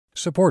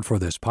Support for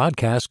this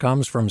podcast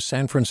comes from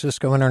San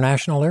Francisco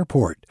International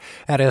Airport.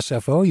 At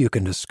SFO, you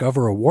can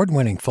discover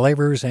award-winning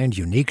flavors and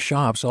unique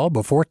shops all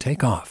before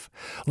takeoff.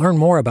 Learn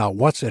more about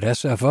what's at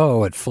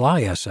SFO at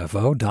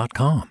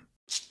flysfo.com.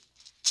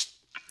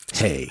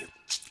 Hey,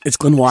 it's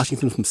Glenn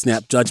Washington from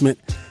Snap Judgment.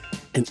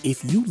 And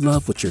if you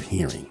love what you're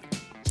hearing,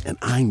 and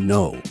I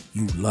know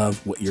you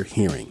love what you're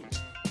hearing,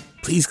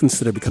 please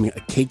consider becoming a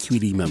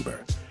KQED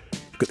member.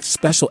 Get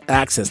special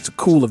access to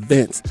cool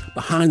events,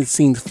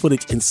 behind-the-scenes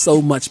footage, and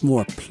so much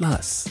more.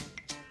 Plus,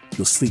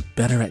 you'll sleep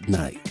better at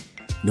night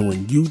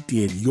knowing you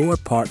did your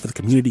part for the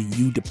community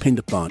you depend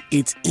upon.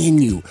 It's in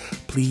you.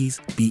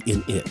 Please be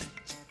in it.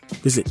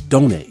 Visit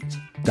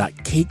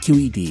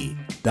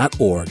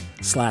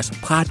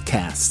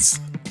donate.kqed.org/podcasts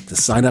to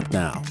sign up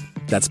now.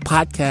 That's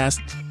podcast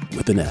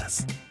with an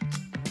S.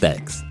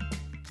 Thanks.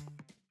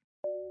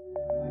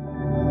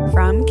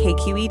 From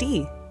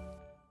KQED.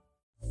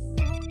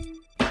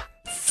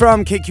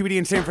 From KQED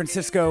in San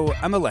Francisco,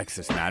 I'm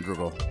Alexis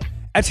Madrigal.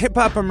 As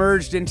hip-hop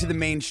emerged into the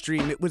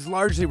mainstream, it was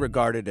largely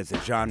regarded as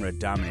a genre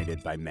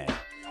dominated by men.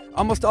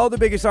 Almost all the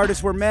biggest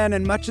artists were men,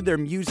 and much of their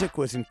music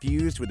was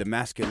infused with a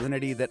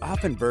masculinity that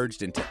often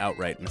verged into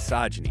outright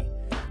misogyny.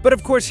 But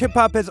of course,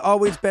 hip-hop has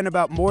always been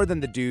about more than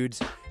the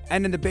dudes,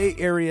 and in the Bay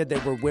Area, there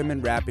were women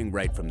rapping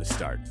right from the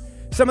start.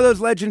 Some of those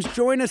legends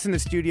join us in the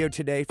studio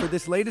today for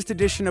this latest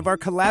edition of our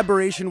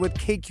collaboration with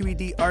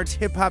KQED Arts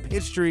Hip-Hop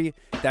History,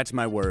 That's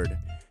My Word.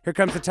 Here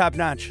comes the top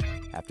notch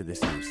after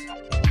this news.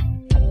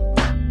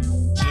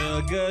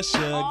 Sugar,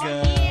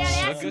 sugar,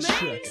 sugar,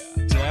 sugar.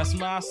 That's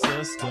my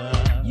sister.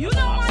 You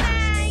know what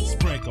I mean?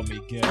 Sprinkle me,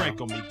 girl.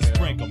 Sprinkle me, girl.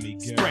 Sprinkle me, girl.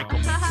 Sprinkle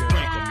me,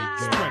 sprinkle me,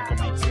 girl. Sprinkle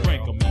me,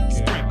 sprinkle me, girl.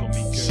 Sprinkle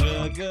me, girl.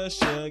 Sugar,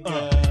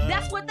 sugar.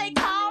 That's what they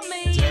call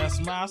me.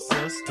 That's my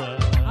sister.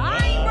 I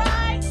ain't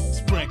right.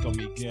 Sprinkle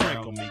me, girl.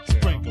 Sprinkle me, girl.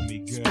 Sprinkle me,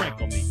 girl.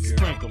 Sprinkle me, girl.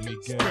 Sprinkle me,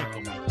 girl.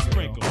 Sprinkle me,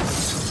 sprinkle me.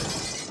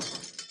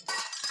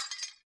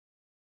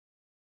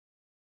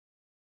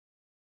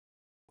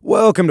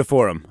 Welcome to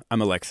Forum.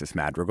 I'm Alexis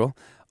Madrigal.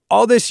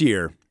 All this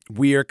year,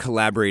 we are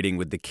collaborating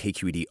with the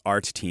KQED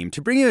Arts team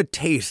to bring you a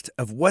taste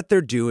of what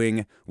they're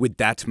doing with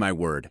That's My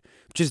Word,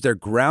 which is their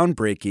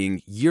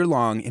groundbreaking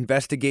year-long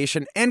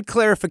investigation and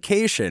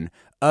clarification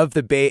of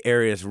the Bay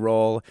Area's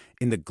role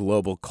in the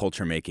global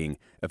culture making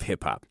of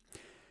hip-hop.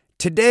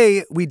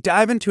 Today, we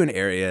dive into an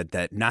area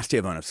that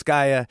Nastia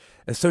Voynovskaya,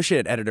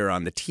 associate editor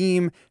on the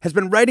team, has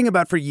been writing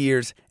about for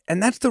years,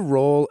 and that's the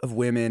role of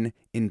women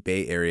in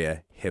Bay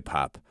Area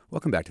hip-hop.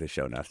 Welcome back to the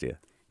show, Nastia.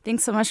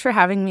 Thanks so much for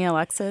having me,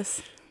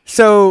 Alexis.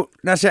 So,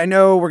 Nastia, I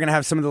know we're going to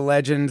have some of the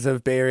legends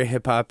of Bay Area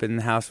hip-hop in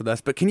the house with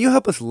us, but can you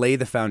help us lay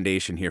the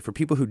foundation here for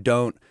people who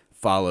don't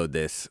follow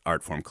this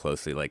art form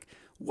closely? Like,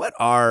 what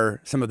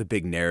are some of the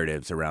big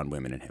narratives around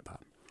women in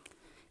hip-hop?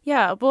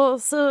 Yeah, well,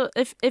 so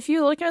if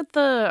you look at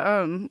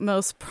the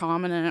most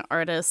prominent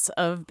artists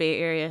of Bay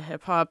Area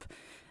hip-hop,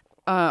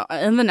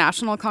 in the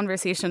national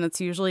conversation,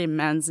 it's usually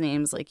men's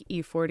names like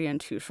E40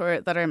 and Too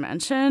Short that are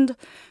mentioned.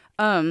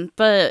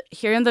 But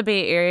here in the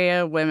Bay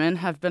Area, women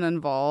have been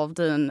involved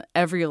in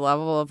every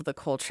level of the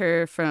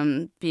culture,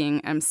 from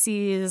being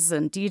MCs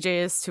and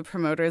DJs to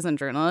promoters and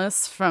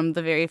journalists from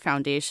the very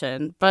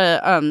foundation.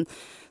 But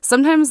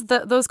sometimes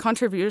those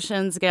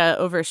contributions get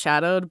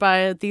overshadowed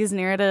by these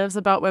narratives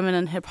about women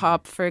in hip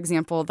hop. For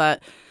example,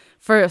 that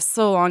for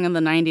so long in the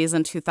 90s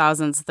and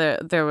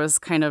 2000s, there was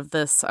kind of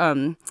this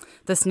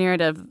this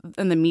narrative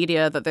in the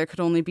media that there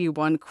could only be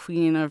one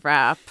queen of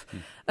rap.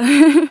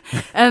 and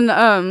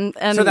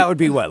so that would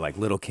be what, like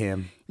Lil'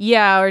 Kim?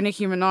 Yeah, or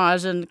Nicki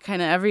Minaj, and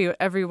kind of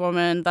every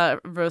woman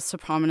that rose to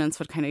prominence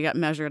would kind of get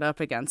measured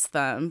up against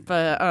them.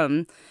 But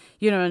in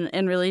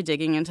really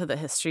digging into the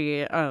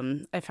history,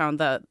 I found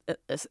that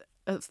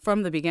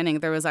from the beginning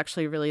there was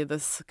actually really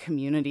this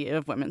community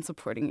of women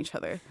supporting each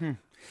other.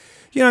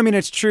 You know, I mean,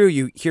 it's true.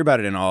 You hear about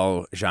it in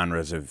all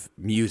genres of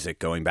music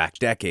going back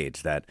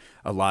decades, that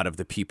a lot of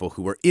the people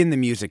who were in the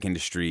music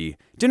industry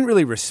didn't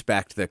really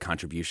respect the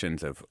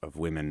contributions of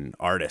women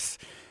artists.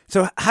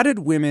 So how did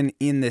women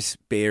in this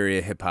Bay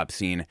Area hip-hop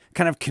scene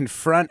kind of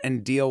confront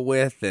and deal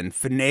with and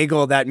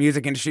finagle that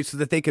music industry so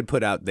that they could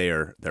put out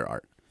their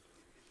art?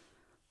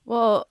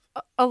 Well,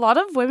 a lot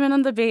of women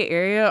in the Bay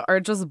Area are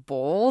just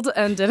bold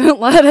and didn't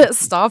let it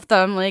stop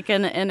them. Like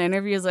in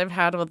interviews I've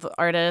had with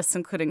artists,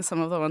 including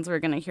some of the ones we're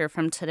going to hear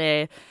from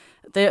today,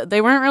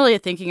 they weren't really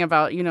thinking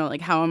about,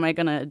 like, how am I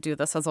going to do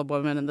this as a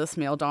woman in this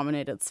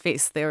male-dominated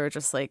space? They were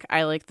just like,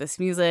 I like this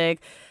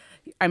music.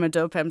 I'm a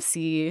dope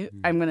MC.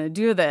 I'm going to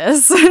do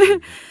this.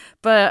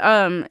 But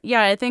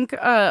I think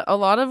a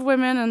lot of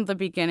women in the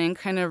beginning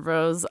kind of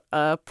rose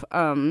up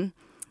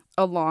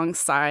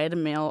alongside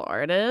male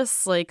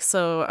artists. Like,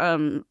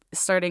 so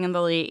starting in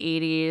the late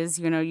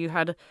 80s, you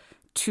had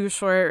Too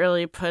Short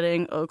really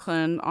putting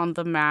Oakland on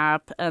the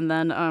map. And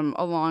then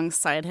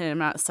alongside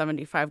him at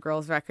 75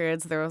 Girls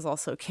Records, there was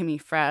also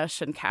Kimmy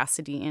Fresh and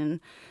Cassidy.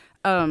 And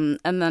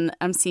then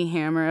MC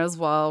Hammer as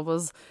well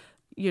was,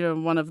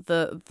 one of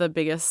the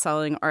biggest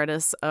selling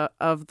artists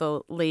of the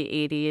late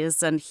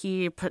 80s. And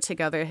he put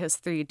together his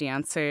three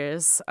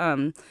dancers,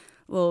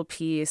 Lil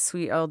P,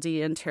 Sweet LD,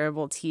 and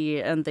Terrible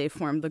T, and they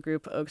formed the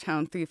group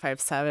Oaktown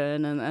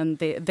 357, and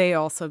they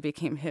also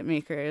became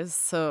hitmakers.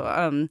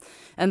 So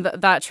and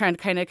that trend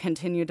kind of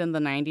continued in the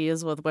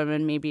 90s with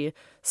women maybe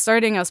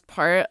starting as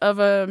part of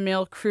a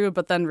male crew,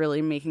 but then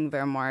really making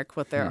their mark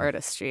with their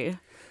artistry.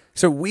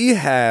 So we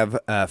have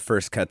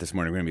First Cut this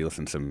morning. We're going to be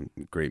listening to some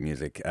great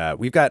music.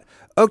 We've got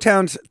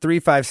Oaktown's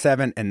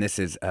 357, and this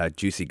is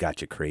Juicy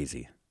Gotcha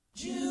Crazy.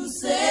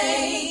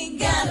 Juicy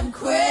got him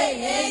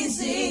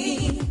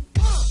crazy.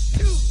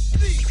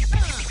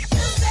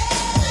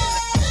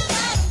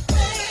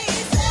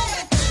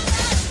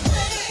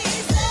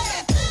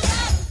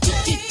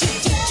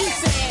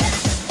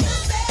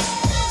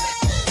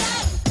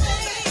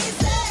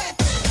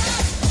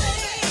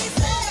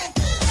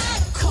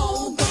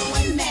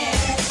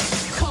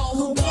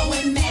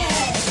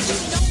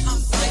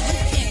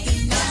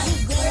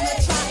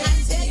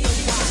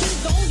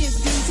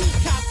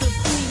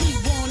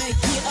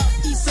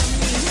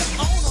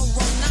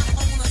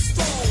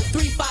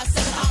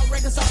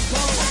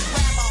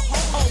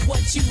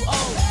 You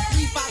owe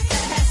 357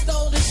 has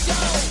stole the show.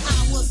 I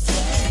was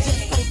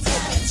tripping,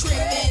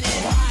 tripping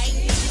and right.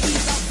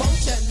 He's a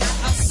vulture, not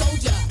a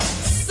soldier.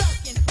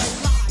 Sucking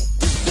alive.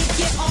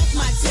 Get off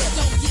my tip.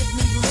 Don't give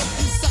me lip.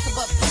 You sucker,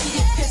 but you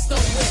get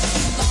pistol whipped.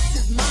 He lost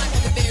his mind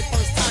for the very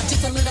first time.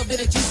 Just a little bit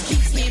of juice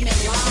keeps him in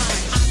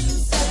line. I'm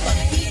so but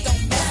he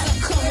don't matter.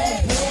 Come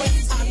on, boy.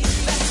 I'm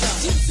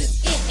better. Juice is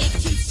it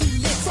keeps you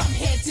lit from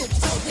head to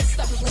toe. This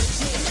stuff is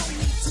legit. No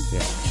need to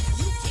fake it.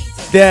 You can't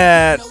take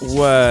That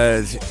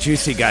was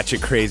Juicy Gotcha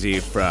Crazy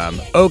from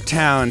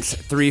Oaktown's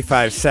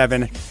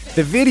 357.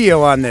 The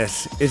video on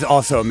this is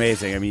also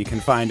amazing. I mean, you can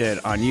find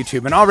it on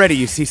YouTube, and already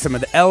you see some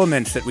of the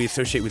elements that we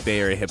associate with Bay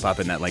Area hip-hop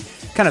and that, like,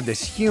 kind of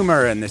this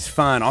humor and this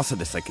fun, also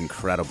this, like,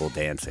 incredible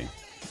dancing.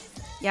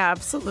 Yeah,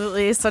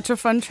 absolutely. Such a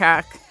fun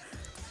track.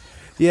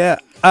 Yeah.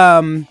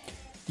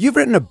 You've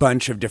written a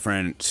bunch of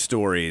different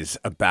stories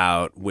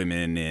about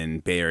women in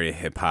Bay Area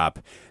hip-hop.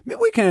 Maybe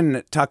we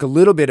can talk a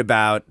little bit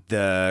about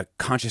the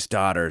Conscious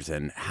Daughters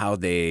and how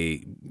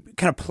they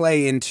kind of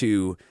play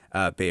into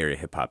Bay Area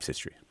hip-hop's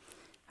history.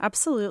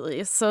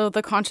 Absolutely. So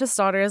the Conscious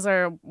Daughters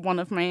are one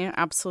of my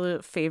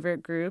absolute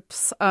favorite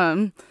groups,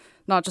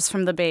 not just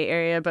from the Bay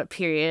Area, but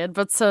period.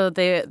 But so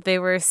they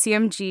were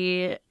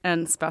CMG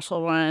and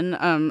Special One,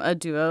 a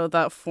duo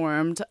that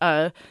formed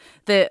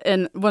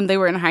when they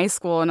were in high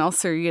school in El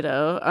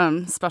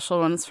Cerrito. Special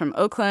One's from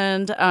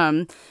Oakland,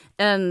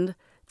 and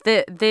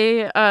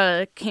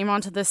they came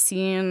onto the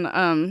scene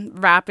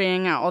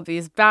rapping at all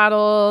these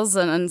battles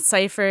and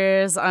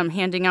ciphers,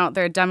 handing out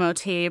their demo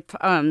tape.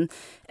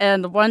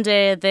 And one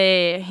day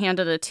they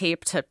handed a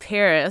tape to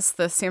Paris,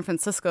 the San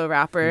Francisco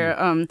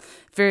rapper,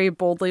 very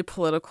boldly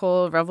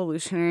political,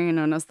 revolutionary,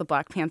 known as the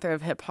Black Panther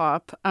of hip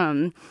hop.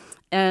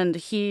 And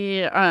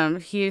he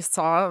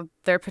saw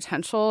their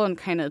potential and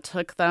kind of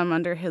took them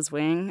under his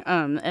wing.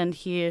 And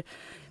he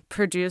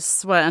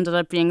produced what ended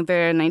up being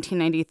their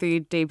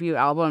 1993 debut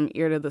album,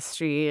 Ear to the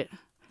Street.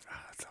 Oh,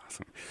 that's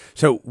awesome.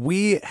 So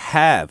we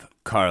have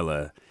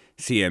Carla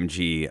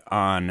CMG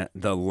on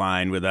the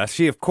line with us.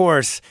 She, of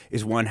course,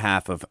 is one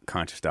half of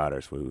Conscious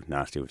Daughters, who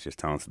Nastia was just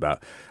telling us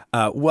about.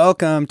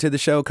 Welcome to the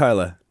show,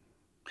 Carla.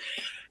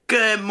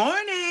 Good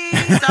morning.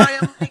 Sorry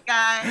I'm late,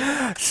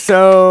 guys.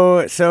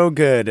 So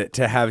good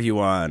to have you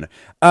on.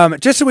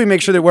 Just so we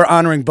make sure that we're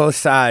honoring both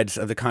sides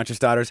of the Conscious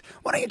Daughters,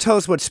 why don't you tell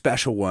us what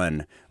Special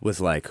One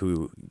was like,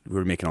 who we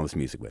were making all this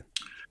music with?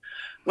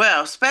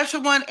 Well,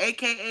 Special One,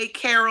 a.k.a.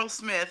 Carol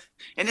Smith.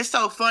 And it's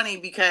so funny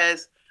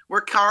because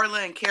we're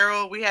Carla and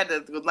Carol. We had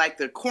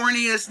the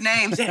corniest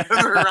names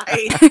ever,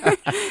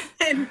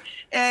 right?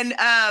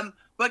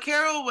 But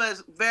Carol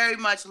was very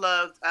much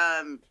loved.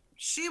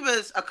 She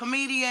was a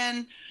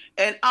comedian,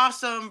 an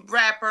awesome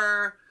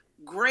rapper,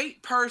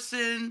 great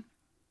person,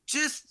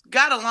 just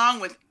got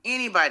along with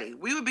anybody.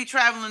 We would be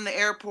traveling in the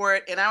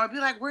airport, and I would be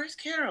like, where's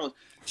Carol?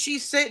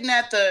 She's sitting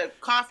at the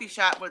coffee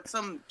shop with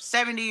some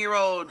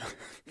 70-year-old,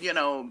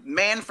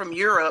 man from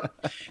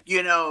Europe,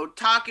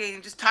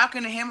 talking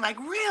to him like,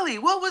 really?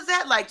 What was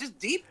that like? Just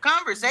deep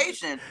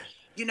conversation.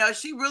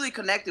 She really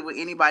connected with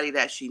anybody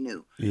that she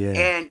knew. Yeah.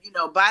 And,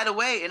 by the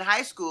way, in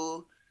high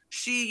school,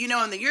 she,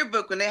 in the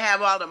yearbook, when they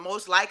have all the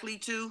most likely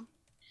to,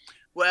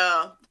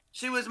 well,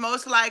 she was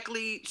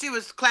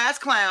class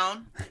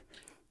clown.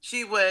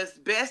 She was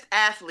best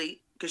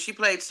athlete because she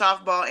played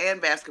softball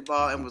and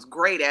basketball and was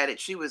great at it.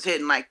 She was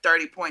hitting like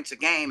 30 points a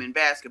game in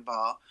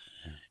basketball.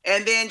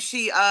 And then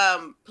she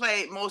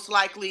played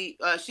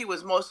she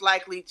was most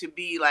likely to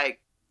be like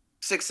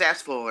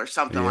successful or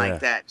something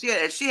like that.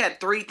 She had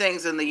 3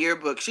 things in the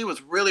yearbook. She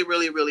was really,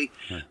 really, really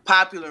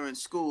popular in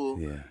school.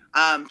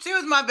 Yeah. She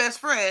was my best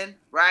friend,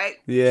 right?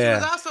 Yeah.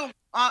 She was also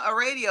a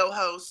radio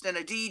host and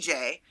a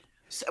DJ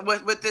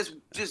with this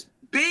just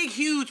big,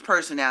 huge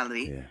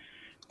personality. Yeah.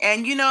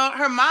 And,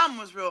 her mom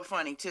was real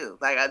funny, too.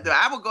 Like,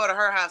 I would go to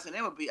her house, and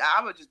I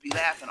would just be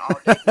laughing all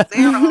day.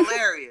 They were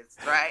hilarious,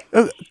 right?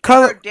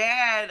 Her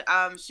dad,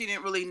 she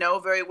didn't really know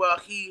very well.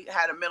 He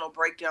had a mental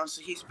breakdown,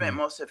 so he spent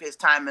most of his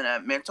time in a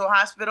mental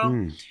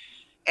hospital.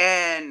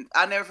 And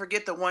I'll never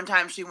forget the one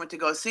time she went to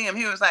go see him.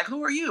 He was like,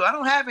 "Who are you? I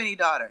don't have any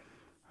daughter."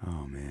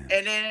 Oh man.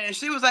 And then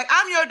she was like,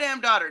 "I'm your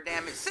damn daughter,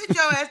 damn it. Sit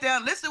your ass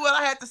down. Listen to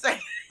what I had to say."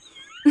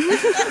 He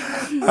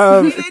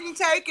didn't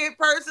take it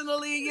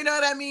personally, you know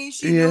what I mean?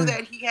 She knew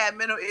that he had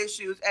mental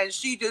issues, and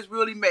she just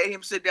really made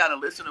him sit down and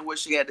listen to what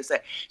she had to say.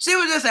 She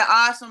was just an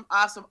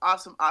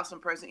awesome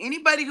person.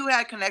 Anybody who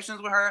had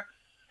connections with her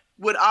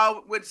would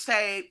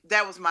say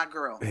that was my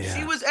girl. Yeah.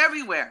 She was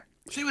everywhere.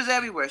 She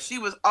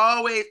was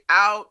always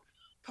out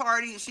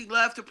partying. She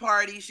loved to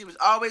party. She was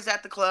always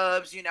at the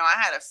clubs. You know,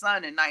 I had a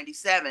son in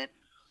 '97.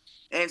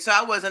 And so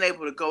I wasn't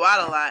able to go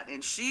out a lot,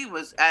 and she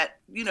was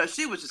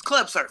just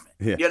club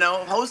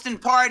surfing, hosting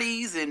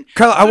parties and.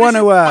 Carla, I want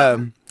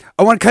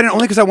to cut in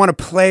only because I want to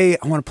play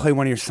one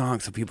of your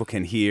songs so people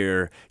can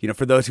hear.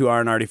 For those who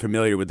aren't already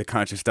familiar with the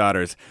Conscious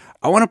Daughters,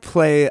 I want to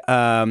play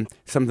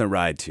something to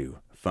ride to,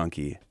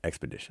 Funky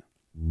Expedition.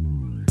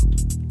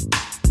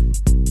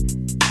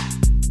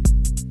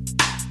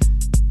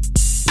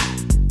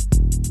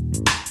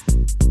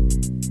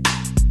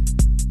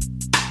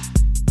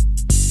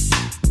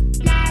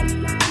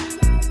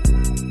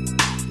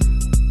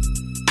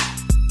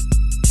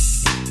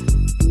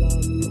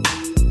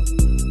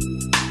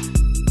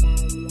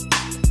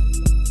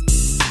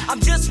 I'm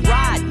just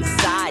riding,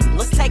 siding.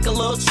 Let's take a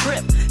little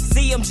trip.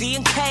 CMG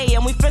and K,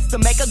 and we fist to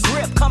make a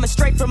grip. Coming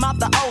straight from out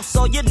the O,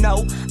 so you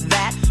know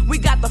that we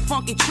got the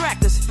funky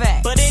track that's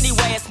fat. But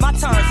anyway, it's my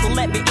turn, so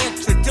let me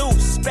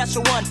introduce.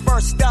 Special one,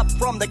 first up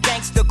from the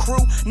gangster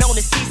crew, known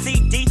as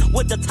CCD,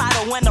 with the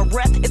title and the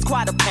rep. It's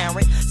quite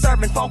apparent.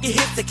 Serving funky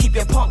hits to keep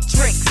your punk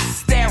tricks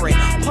staring.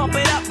 Pump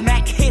it up,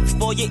 Mac hits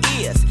for your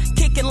ears.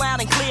 Kicking loud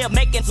and clear,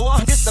 making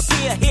long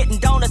disappear. Hitting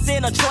donuts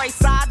in a tray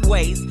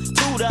sideways.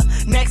 To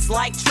the next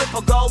like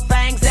triple gold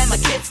fangs and the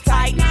kids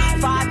tight.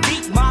 5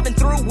 deep, mobbing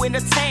through in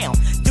the town.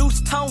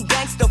 Deuce tone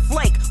gangster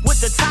flake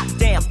with the top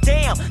down.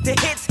 Damn, the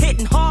hits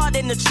hitting hard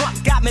in the truck.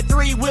 Got me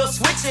 3-wheel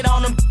switching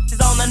on them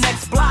on the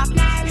next block.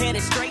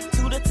 Headed straight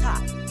to the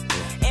top.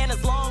 And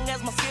as long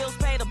as my skills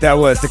pay the That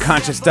was the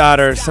Conscious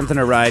Daughters, something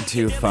to ride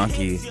to,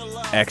 Funky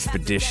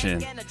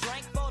Expedition.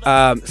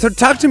 So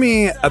talk to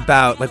me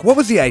about, what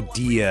was the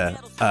idea,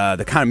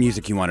 the kind of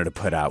music you wanted to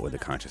put out with the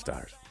Conscious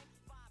Daughters?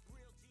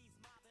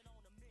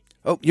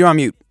 Oh, you're on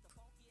mute.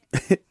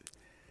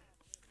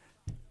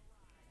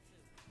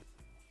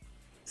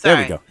 There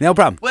we go. No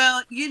problem.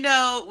 Well,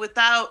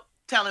 without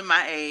telling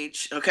my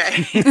age,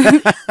 okay,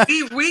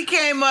 we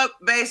came up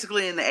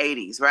basically in the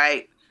 80s,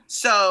 right?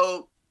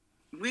 So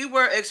we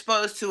were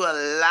exposed to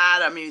a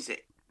lot of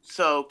music.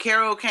 So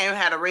Carol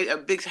had a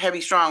big,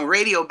 heavy, strong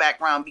radio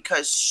background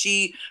because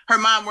her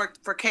mom worked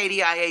for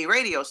KDIA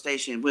radio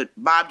station with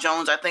Bob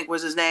Jones, I think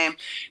was his name.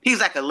 He's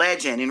like a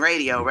legend in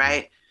radio,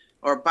 right?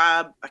 Or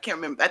Bob, I can't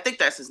remember. I think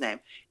that's his name.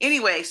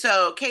 Anyway,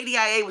 so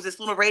KDIA was this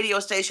little radio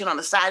station on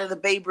the side of the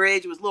Bay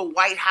Bridge. It was a little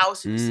white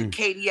house. It was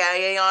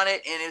KDIA on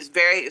it, and it's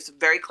a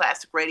very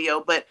classic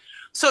radio. But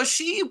so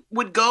she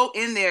would go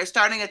in there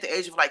starting at the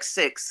age of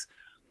 6,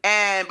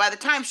 and by the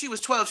time she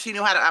was 12, she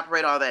knew how to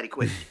operate all that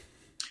equipment.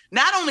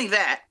 Not only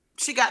that,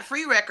 she got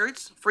free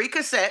records, free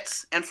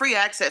cassettes, and free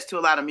access to a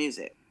lot of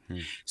music.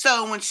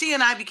 So when she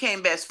and I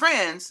became best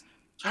friends,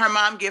 her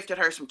mom gifted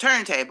her some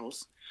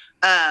turntables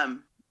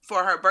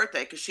for her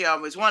birthday because she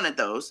always wanted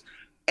those.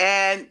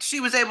 And she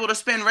was able to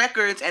spin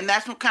records, and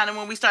that's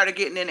when we started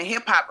getting into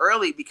hip hop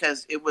early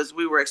because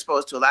we were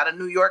exposed to a lot of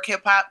New York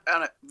hip hop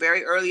at a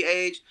very early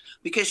age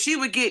because she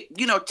would get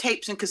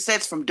tapes and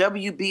cassettes from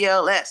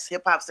WBLS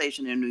hip hop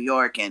station in New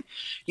York, and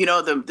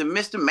the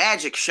Mr.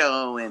 Magic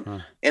show and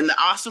the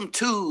Awesome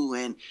 2,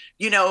 and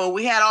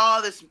we had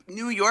all this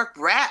New York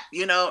rap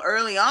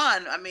early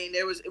on. I mean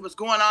it was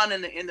going on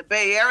in the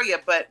Bay Area,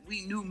 but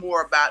we knew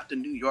more about the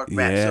New York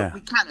rap, so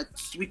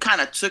we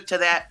kind of took to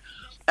that.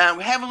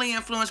 Heavily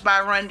influenced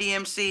by Run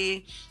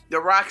DMC, the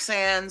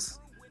Roxannes.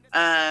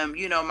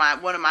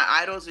 One of my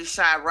idols is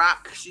Shy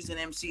Rock. She's an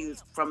MC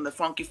from the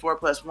Funky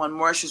 4+1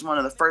 More. She's one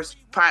of the first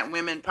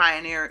women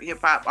pioneer hip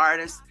hop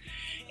artists.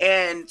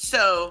 And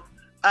so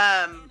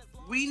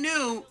we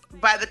knew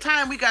by the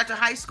time we got to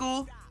high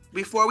school,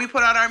 before we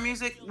put out our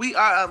music, we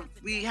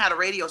had a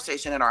radio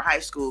station at our high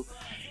school.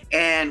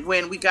 And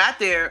when we got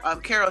there,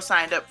 Carol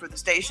signed up for the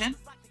station.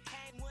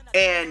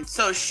 And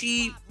so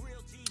she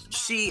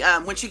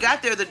when she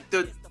got there,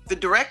 the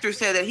director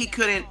said that he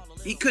couldn't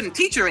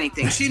teach her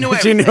anything. She knew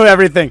everything. She knew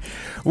everything.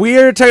 We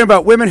are talking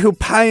about women who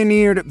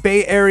pioneered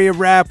Bay Area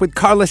rap with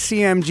Carla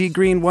CMG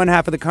Green, one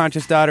half of the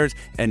Conscious Daughters,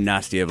 and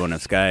Nastia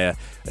Voynovskaya,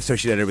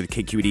 associate editor with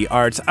KQED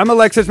Arts. I'm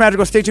Alexis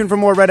Madrigal. Stay tuned for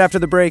more right after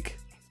the break.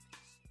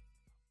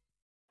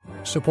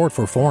 Support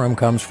for Forum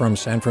comes from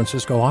San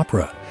Francisco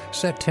Opera.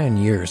 Set 10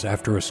 years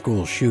after a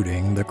school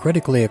shooting, the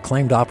critically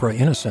acclaimed opera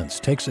Innocence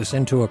takes us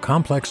into a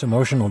complex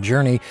emotional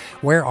journey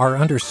where our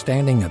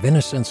understanding of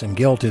innocence and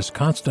guilt is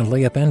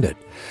constantly upended.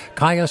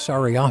 Kaya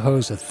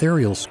Sariaho's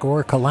ethereal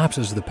score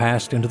collapses the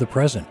past into the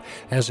present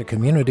as a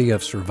community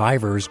of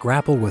survivors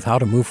grapple with how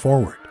to move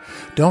forward.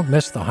 Don't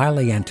miss the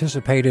highly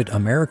anticipated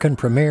American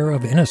premiere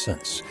of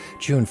Innocence,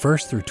 June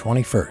 1st through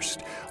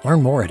 21st.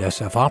 Learn more at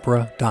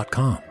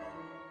sfopera.com.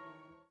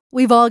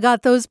 We've all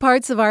got those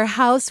parts of our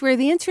house where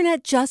the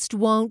internet just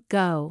won't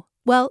go.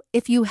 Well,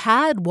 if you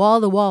had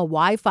wall-to-wall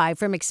Wi-Fi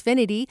from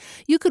Xfinity,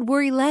 you could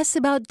worry less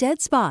about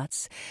dead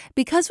spots.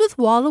 Because with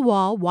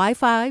wall-to-wall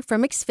Wi-Fi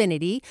from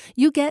Xfinity,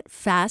 you get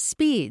fast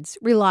speeds,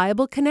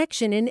 reliable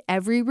connection in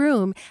every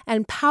room,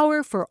 and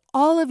power for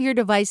all of your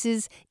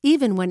devices,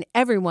 even when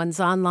everyone's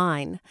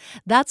online.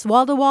 That's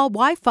wall-to-wall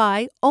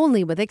Wi-Fi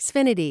only with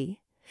Xfinity.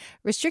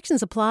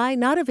 Restrictions apply,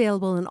 not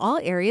available in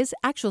all areas.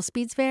 Actual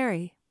speeds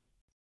vary.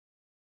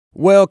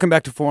 Welcome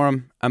back to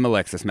Forum. I'm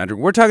Alexis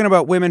Madrigal. We're talking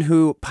about women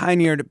who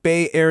pioneered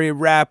Bay Area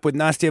rap with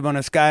Nastia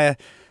Voynovskaya,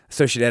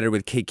 associate editor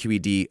with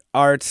KQED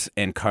Arts,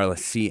 and Carla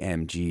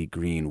CMG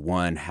Green,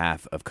 one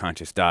half of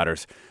Conscious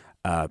Daughters,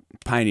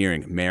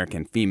 pioneering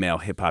American female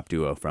hip-hop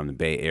duo from the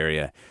Bay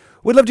Area.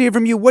 We'd love to hear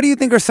from you. What do you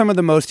think are some of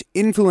the most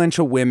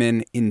influential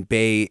women in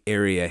Bay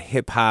Area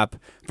hip-hop?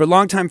 For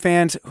longtime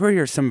fans, who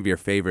are some of your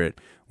favorite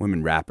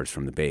women rappers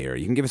from the Bay Area?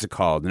 You can give us a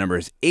call. The number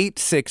is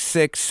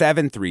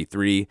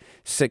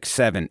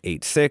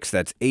 866-733-6786.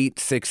 That's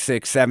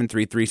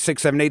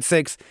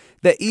 866-733-6786.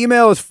 The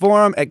email is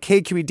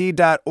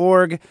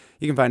forum@kqed.org.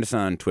 You can find us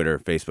on Twitter,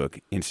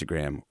 Facebook,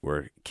 Instagram,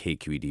 or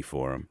KQED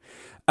Forum.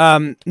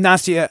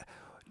 Nastia,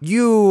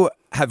 you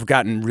have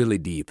gotten really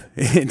deep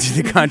into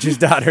the Conscious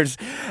Daughters,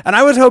 and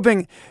I was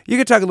hoping you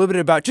could talk a little bit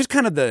about just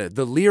kind of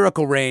the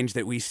lyrical range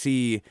that we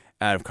see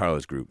out of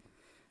Carla's group.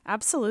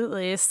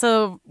 Absolutely.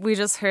 So we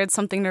just heard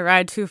Something to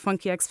Ride to,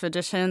 Funky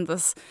Expedition,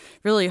 this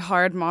really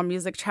hard mom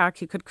music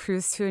track you could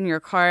cruise to in your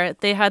car.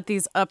 They had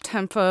these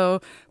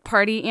up-tempo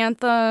party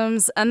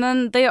anthems, and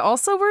then they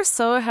also were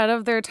so ahead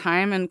of their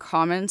time in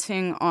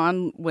commenting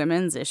on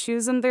women's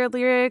issues in their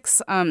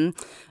lyrics. And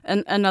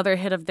another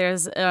hit of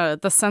theirs,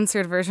 the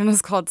censored version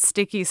is called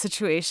Sticky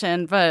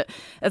Situation, but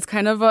it's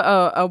kind of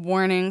a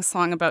warning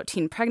song about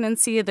teen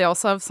pregnancy. They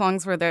also have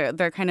songs where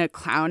they're kind of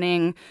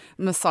clowning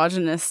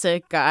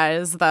misogynistic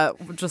guys that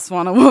just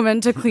want a woman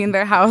to clean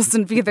their house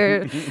and be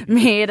their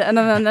maid. And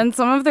then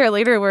some of their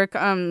later work,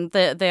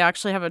 they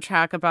actually have a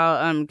track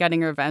about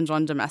getting revenge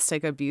on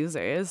domestic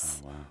abusers.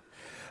 Oh, wow.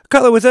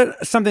 Carla, was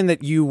that something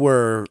that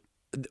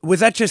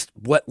was that just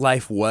what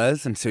life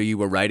was, and so you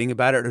were writing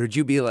about it, or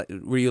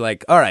were you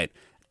like, all right,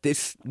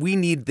 we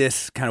need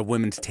this kind of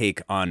women's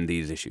take on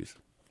these issues?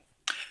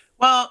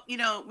 Well,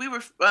 we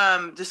were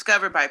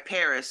discovered by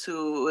Paris,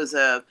 who was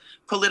a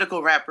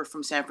political rapper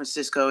from San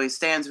Francisco. He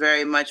stands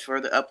very much for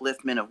the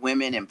upliftment of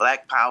women and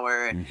Black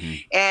power. Mm-hmm.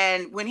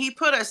 And when he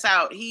put us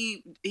out,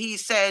 he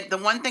said, the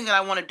one thing that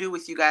I want to do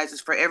with you guys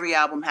is for every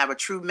album have a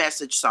true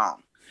message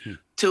song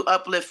to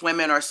uplift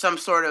women or some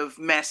sort of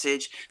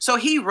message. So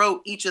he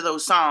wrote each of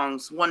those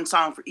songs, one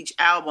song for each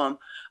album.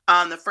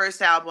 On the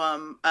first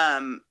album,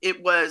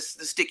 it was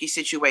The Sticky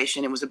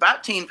Situation. It was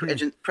about teen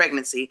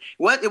pregnancy.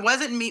 It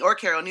wasn't me or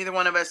Carol. Neither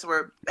one of us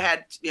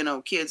had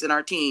kids in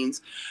our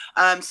teens.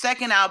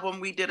 Second album,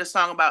 we did a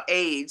song about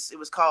AIDS. It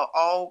was called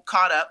All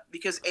Caught Up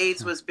because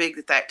AIDS was big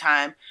at that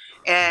time.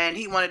 And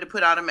he wanted to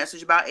put out a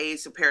message about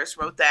AIDS, so Paris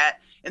wrote that.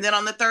 And then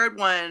on the third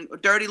one,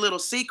 Dirty Little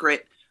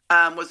Secret,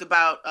 was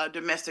about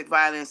domestic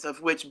violence,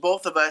 of which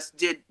both of us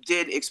did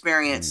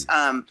experience.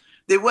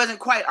 It wasn't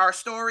quite our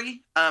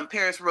story.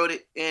 Paris wrote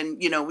it, and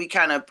we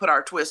kind of put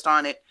our twist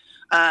on it.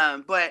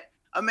 But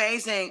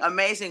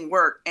amazing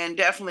work, and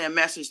definitely a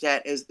message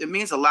that it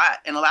means a lot,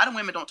 and a lot of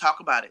women don't talk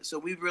about it. So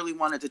we really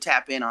wanted to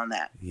tap in on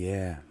that.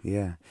 Yeah.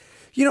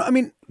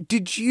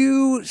 Did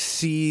you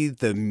see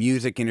the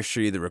music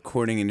industry, the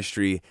recording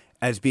industry,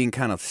 as being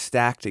kind of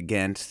stacked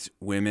against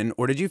women,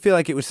 or did you feel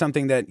like it was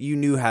something that you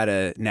knew how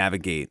to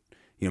navigate?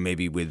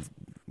 Maybe with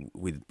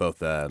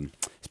both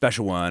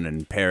Special One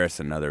and Paris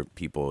and other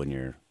people in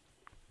your...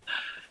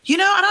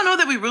 I don't know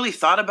that we really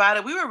thought about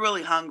it. We were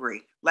really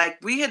hungry. Like,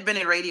 we had been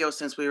in radio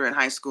since we were in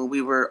high school.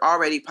 We were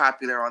already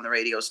popular on the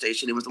radio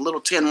station. It was a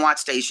little 10-watt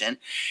station.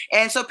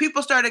 And so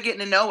people started getting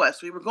to know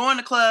us. We were going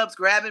to clubs,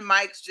 grabbing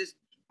mics, just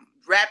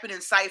rapping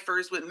in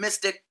ciphers with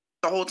Mystic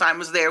the whole time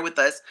was there with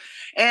us.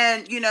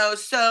 And,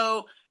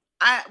 so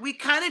we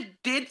kind of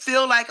did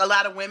feel like a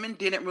lot of women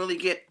didn't really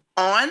get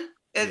on.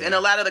 And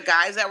a lot of the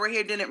guys that were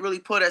here didn't really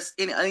put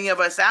any of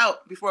us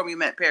out before we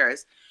met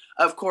Paris,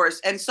 of course.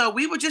 And so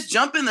we would just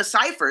jump in the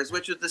ciphers,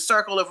 which was the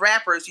circle of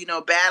rappers,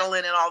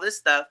 battling and all this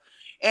stuff.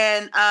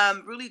 And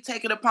really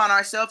take it upon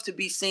ourselves to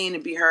be seen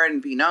and be heard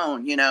and be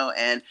known,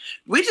 And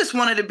we just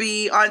wanted to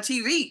be on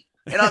TV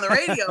and on the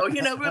radio.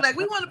 We're like,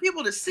 we wanted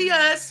people to see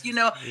us,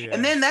 Yeah.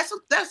 And then that's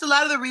a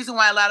lot of the reason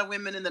why a lot of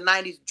women in the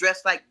 90s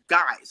dressed like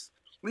guys.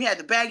 We had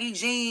the baggy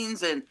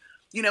jeans and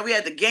we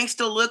had the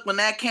gangster look when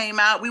that came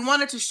out. We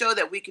wanted to show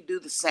that we could do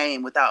the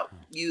same without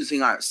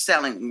using our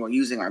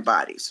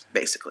bodies,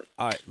 basically.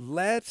 All right,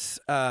 let's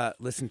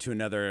listen to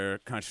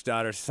another Conscious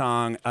Daughters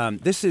song.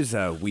 This is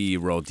We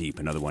Roll Deep,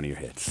 another one of your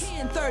hits.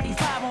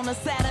 10:35 on a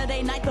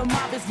Saturday night, the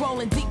mob is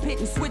rolling deep,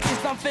 hitting switches.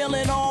 I'm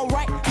feeling all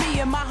right. Me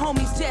and my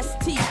homies just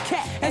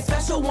T-Cat. And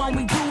Special One,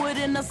 we do it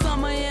in the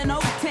summer in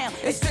Oaktown.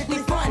 It's strictly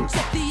fun.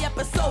 Check the episode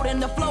episode in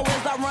the flow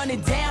as I run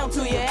it down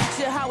to you. Ask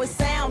you how it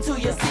sound to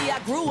you. See, I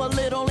grew a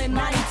little in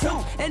 92,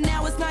 and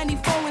now it's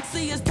 94, and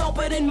see, it's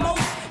doper than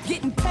most.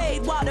 Getting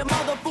paid while them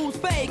other fools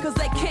fade, cause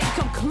they can't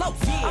come close.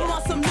 I'm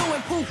on some new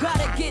improved,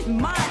 gotta get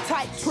mine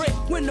type trip.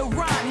 When the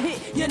rhyme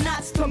hit, you're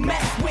not to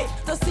mess with.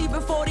 The C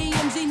before the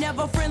MG,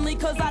 never friendly,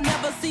 cause I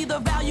never see the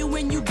value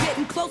when you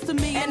getting close to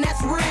me, and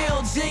that's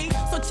real, G.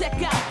 So check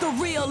out the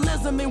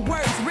realism in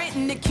words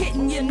written, the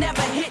kitten you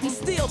never hitting,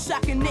 still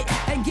shocking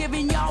it, and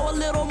giving y'all a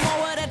little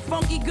more of that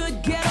funky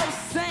good ghetto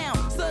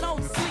sound. So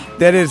don't sleep.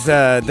 That is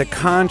the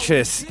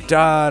Conscious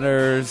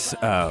Daughters.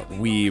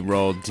 We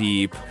roll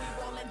deep.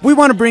 We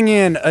want to bring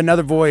in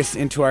another voice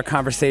into our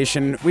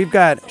conversation. We've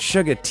got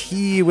Suga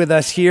T with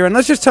us here. And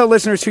let's just tell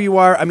listeners who you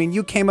are. I mean,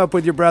 you came up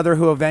with your brother,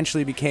 who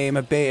eventually became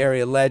a Bay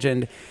Area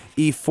legend,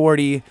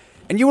 E40.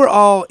 And you were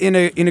all in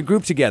a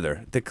group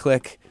together, the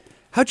Click.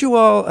 How'd you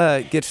all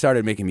get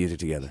started making music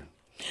together?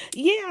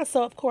 Yeah,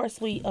 so of course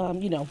we,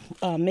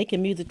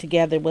 making music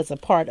together was a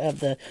part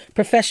of the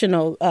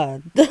professional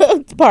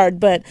part,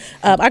 but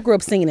I grew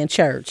up singing in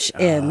church,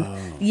 and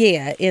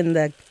in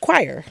the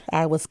choir.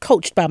 I was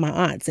coached by my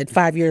aunts at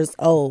 5 years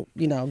old,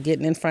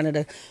 getting in front of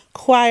the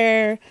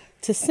choir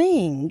to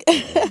sing.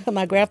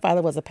 My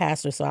grandfather was a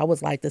pastor, so I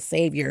was like the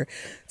savior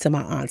to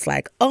my aunts.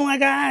 Like, oh my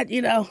God,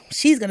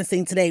 she's going to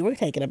sing today. We're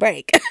taking a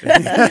break.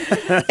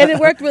 And it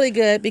worked really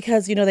good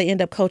because, they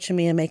end up coaching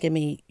me and making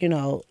me,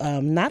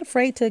 not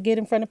afraid to get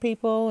in front of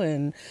people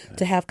and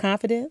to have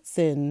confidence.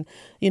 And,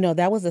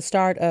 that was the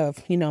start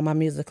of, my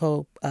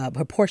musical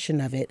proportion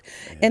of it.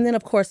 Yeah. And then,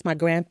 of course, my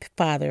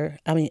grandfather,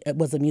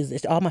 was a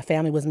musician. All my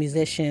family was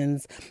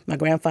musicians. My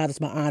grandfathers,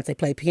 my aunts, they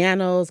played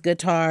pianos,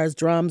 guitars,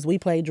 drums. We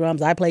played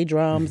drums. I played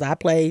drums. I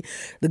play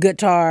the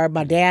guitar.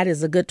 My dad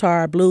is a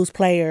guitar blues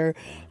player,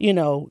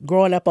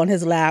 growing up on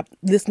his lap,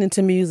 listening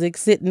to music,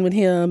 sitting with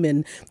him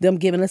and them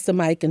giving us the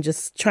mic and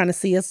just trying to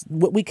see us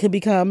what we could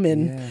become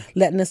and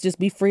letting us just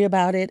be free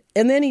about it.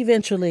 And then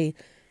eventually,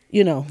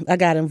 I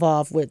got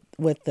involved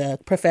with the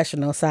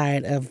professional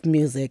side of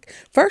music,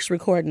 first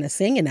recording a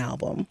singing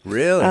album.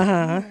 Really?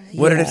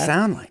 What did it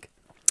sound like?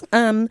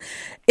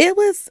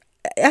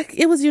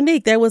 It was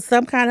unique. There was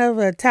some kind of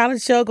a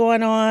talent show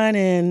going on,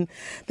 and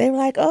they were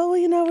like, oh,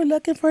 we're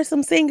looking for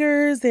some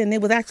singers. And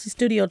it was actually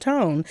Studio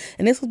Tone.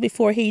 And this was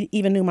before he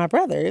even knew my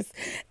brothers.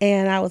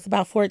 And I was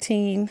about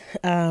 14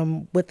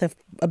 with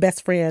a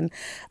best friend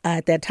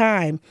at that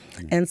time.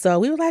 And so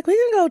we were like, we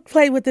can go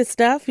play with this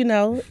stuff,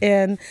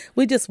 and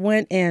we just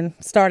went and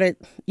started,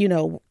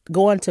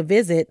 going to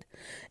visit.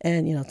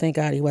 And, thank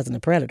God he wasn't a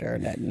predator or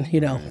nothing,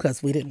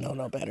 because we didn't know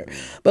no better.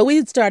 But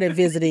we started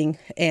visiting,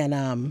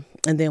 and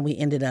then we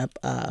ended up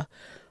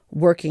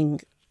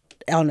working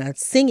on a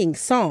singing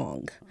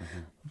song.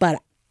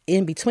 But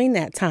in between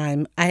that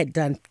time, I had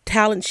done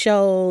talent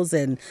shows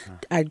and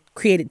I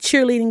created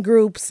cheerleading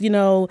groups,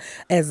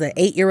 as an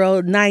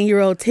 8-year-old,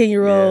 9-year-old,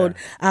 10-year-old. Yeah.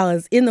 I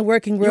was in the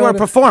working world. You were a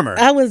performer.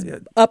 I was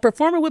a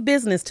performer with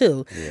business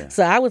too. Yeah.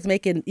 So I was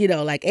making,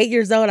 like 8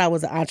 years old, I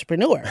was an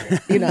entrepreneur,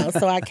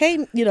 So I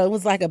came, it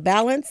was like a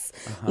balance,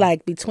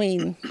 like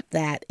between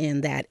that.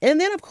 And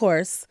then, of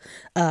course,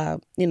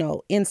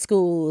 in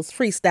schools,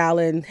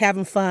 freestyling,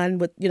 having fun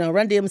with,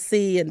 Run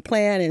DMC and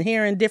playing and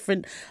hearing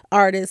different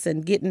artists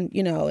and getting,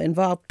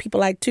 involved people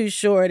like Too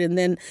Short, and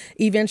then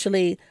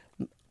eventually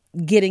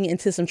getting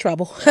into some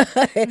trouble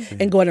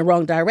and going the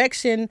wrong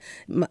direction.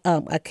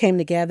 I came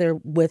together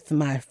with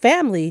my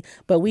family,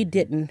 but we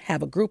didn't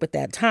have a group at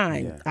that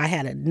time. Yeah. I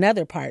had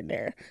another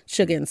partner,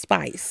 Sugar and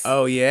Spice.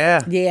 Oh,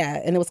 yeah.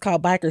 Yeah, and it was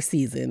called Biker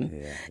Season.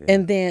 Yeah.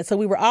 And then, so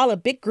we were all a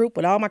big group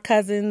with all my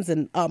cousins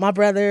and all my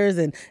brothers,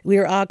 and we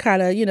were all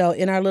kind of,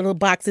 in our little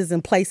boxes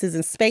and places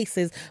and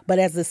spaces, but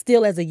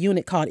still as a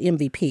unit called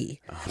MVP.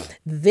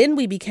 Then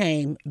we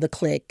became the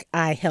Click.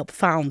 I helped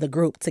found the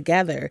group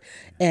together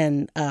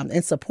and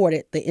supported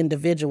the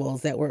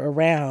individuals that were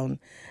around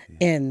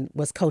and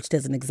was coached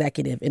as an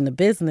executive in the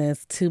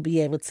business to be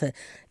able to,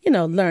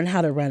 learn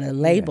how to run a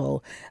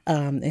label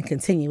and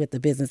continue with the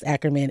business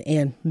acumen,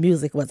 and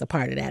music was a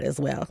part of that as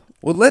well.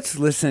 Well, let's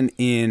listen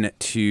in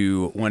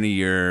to one of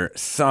your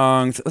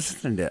songs. Let's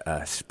listen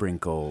to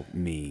Sprinkle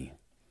Me.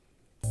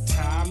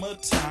 Timer,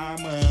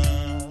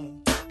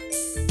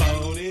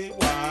 body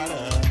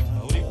water,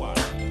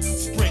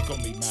 sprinkle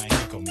me, man,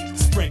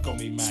 sprinkle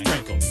me, man,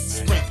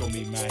 sprinkle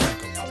me, man,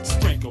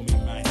 sprinkle me,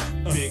 man,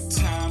 big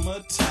timer,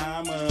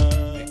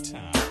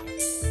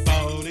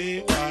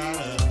 body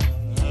water,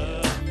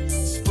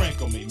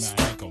 sprinkle me,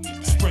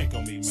 man, sprinkle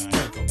me,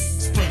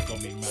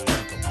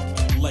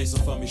 man, laser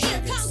for me, sugar.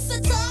 Here comes the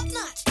top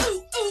notch,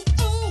 ooh, ooh,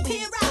 ooh,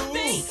 here I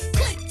be,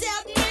 clicked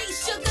out me,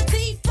 Suga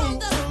T from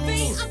the V,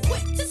 I'm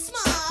quick to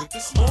smile,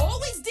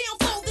 always down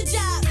for the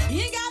job,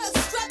 you ain't gotta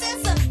strut,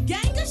 that's a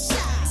gang of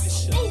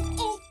shots, ooh,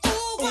 ooh,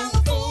 ooh, I'm a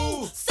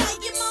fool, say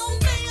your more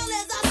mail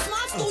as I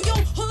slide through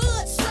your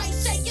hood, straight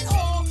shaking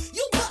all,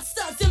 you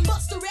busters and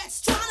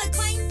busterettes trying to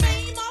claim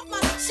fame off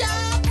my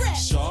sharp rep,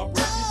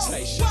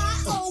 reputation,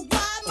 oh,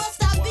 why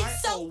must I be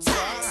so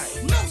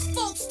tight, most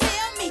folks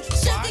tell me,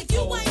 Sugar,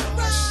 you ain't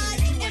right,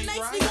 it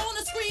makes me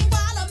wanna scream,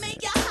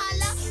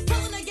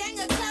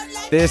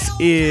 This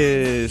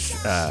is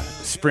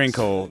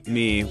Sprinkle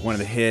Me, one of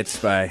the hits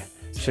by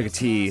Suga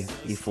T,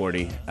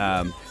 E40.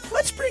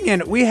 Let's bring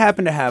in, we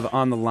happen to have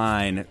on the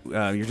line,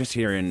 you're just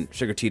hearing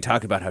Suga T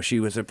talk about how she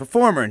was a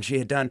performer and she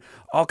had done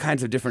all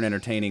kinds of different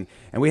entertaining.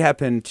 And we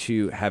happen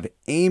to have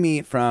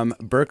Amy from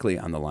Berkeley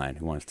on the line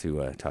who wants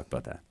to talk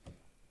about that.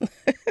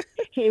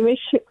 Hey, Miss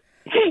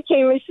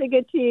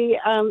Suga T.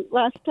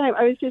 Last time,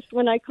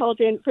 when I called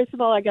in, first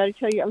of all, I got to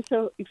tell you, I'm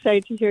so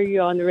excited to hear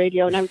you on the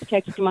radio, and I was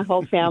texting my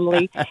whole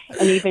family,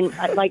 and even,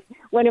 like,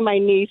 one of my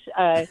niece,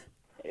 her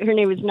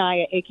name is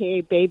Naya,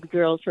 a.k.a. Baby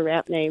Girl's her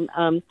rap name.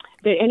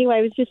 But anyway,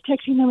 I was just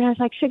texting them, and I was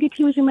like, Suga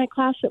T was in my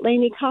class at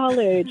Laney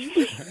College.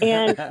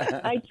 And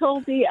I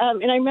told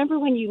and I remember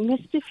when you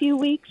missed a few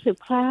weeks of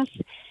class,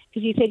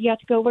 because you said you had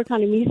to go work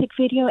on a music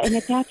video. And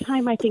at that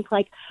time, I think,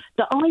 like,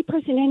 the only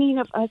person any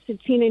of us had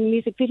seen in a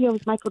music video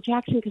was Michael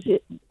Jackson, because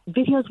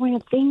videos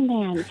weren't a thing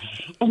then.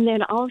 And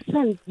then all of a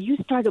sudden, you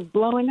started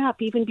blowing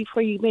up even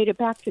before you made it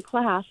back to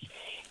class.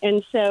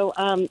 And so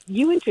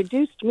you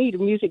introduced me to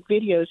music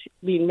videos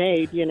being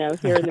made, here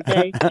in the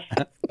Bay.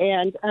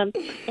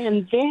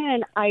 And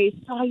then I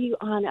saw you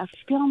on a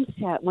film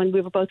set when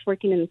we were both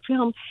working in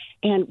film.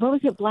 And what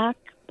was it, Black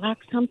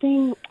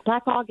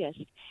August.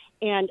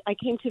 And I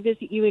came to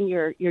visit you in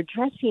your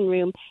dressing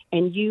room,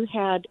 and you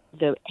had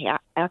the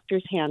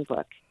actor's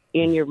handbook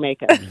in your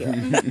makeup here.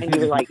 And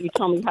you were like, you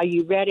told me how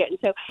you read it. And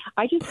so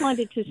I just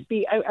wanted to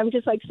speak. I'm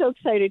just, like, so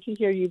excited to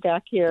hear you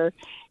back here.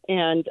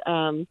 And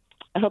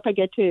I hope I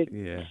get to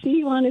see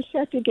you on a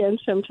set again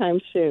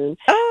sometime soon.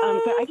 But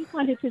I just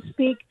wanted to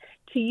speak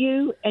to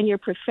you and your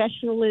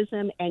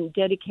professionalism and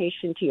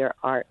dedication to your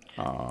art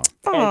as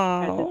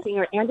a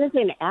singer and as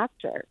an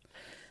actor.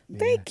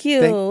 Thank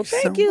you.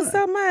 Thank you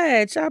so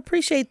much. I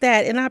appreciate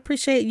that. And I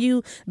appreciate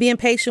you being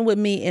patient with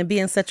me and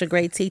being such a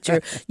great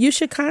teacher. You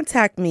should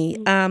contact me.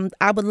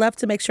 I would love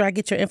to make sure I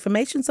get your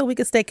information so we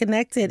can stay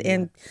connected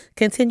and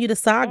continue the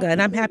saga.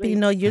 And I'm happy to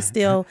know you're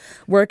still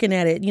working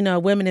at it.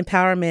 Women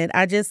empowerment.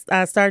 I just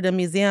started a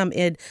museum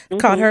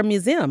called Her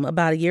Museum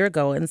about a year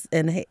ago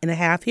and a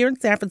half here in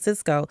San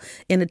Francisco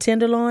in the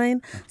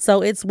Tenderloin.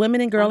 So it's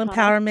women and girl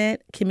empowerment,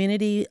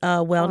 community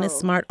wellness,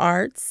 smart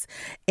arts.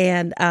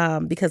 And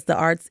because the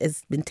arts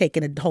has been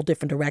taken a whole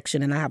different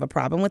direction, and I have a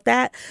problem with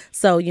that.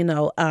 So,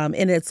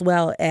 and as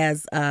well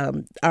as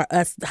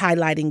us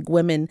highlighting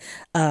women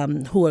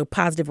who are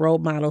positive role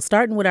models,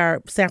 starting with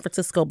our San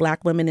Francisco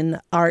Black women in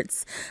the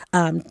arts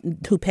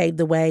who paved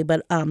the way.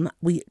 But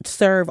we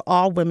serve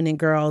all women and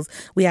girls.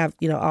 We have,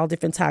 all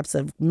different types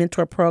of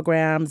mentor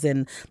programs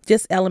and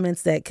just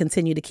elements that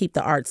continue to keep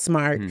the arts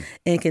smart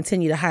and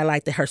continue to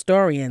highlight the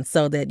historians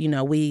so that,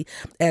 we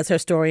as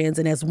historians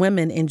and as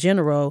women in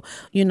general,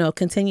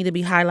 continue to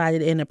be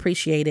highlighted and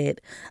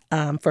appreciated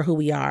for who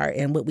we are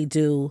and what we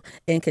do,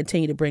 and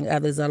continue to bring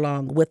others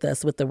along with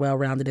us with the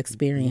well-rounded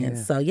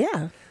experience. So,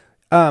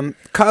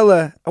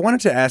 Carla, I wanted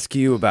to ask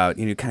you about,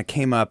 kind of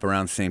came up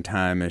around the same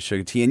time as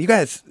Suga T, and you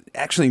guys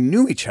actually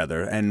knew each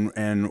other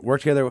and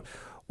worked together.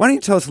 Why don't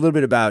you tell us a little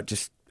bit about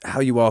just how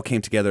you all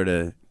came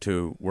together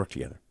to work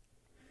together?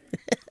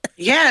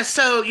 Yeah,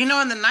 so, in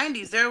the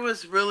 90s, there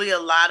was really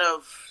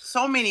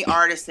so many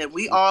artists that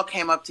we all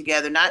came up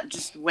together, not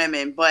just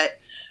women, but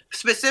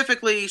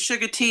specifically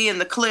Suga T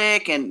and the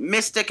Clique and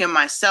Mystic and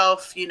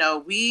myself.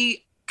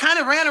 We kind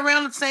of ran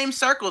around the same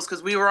circles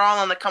because we were all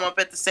on the come up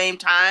at the same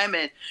time,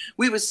 and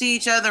we would see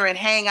each other and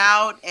hang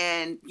out,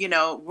 and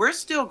we're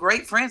still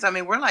great friends. I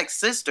mean, we're like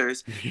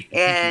sisters,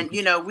 and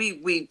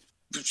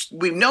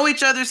we know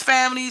each other's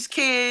families,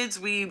 kids.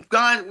 We've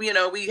gone,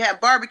 we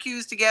have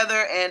barbecues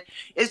together, and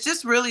it's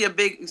just really a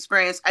big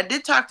experience. I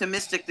did talk to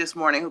Mystic this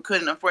morning, who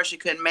unfortunately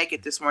couldn't make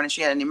it this morning.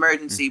 She had an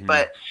emergency,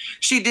 but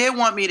she did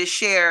want me to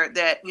share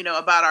that,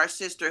 about our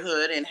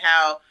sisterhood and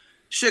how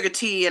Suga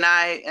T and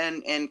I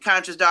and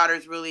Concha's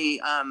Daughters really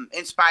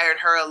inspired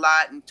her a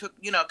lot and took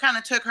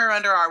her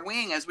under our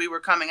wing as we were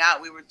coming out.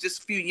 We were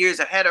just a few years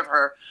ahead of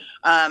her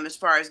as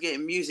far as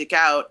getting music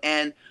out,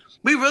 and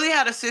we really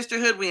had a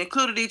sisterhood. We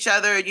included each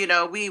other.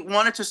 We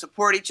wanted to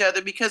support each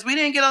other because we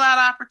didn't get a lot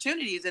of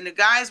opportunities, and the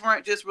guys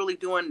weren't just really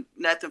doing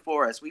nothing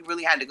for us. We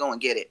really had to go and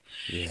get it,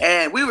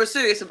 and we were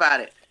serious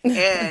about it.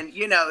 And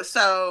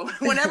so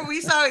whenever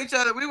we saw each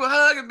other, we would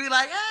hug and be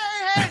like,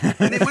 hey,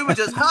 and then we would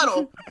just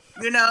huddle,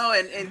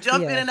 and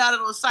jump in and out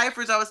of those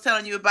ciphers I was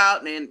telling you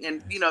about,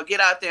 and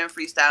get out there and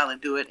freestyle and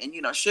do it. And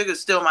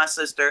Suga's still my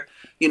sister.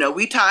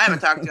 I haven't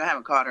talked to her, I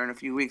haven't called her in a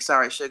few weeks.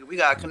 Sorry, Suga, we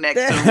gotta connect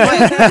soon.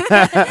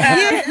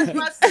 It's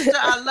my sister.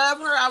 I love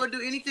her. I would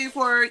do anything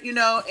for her. And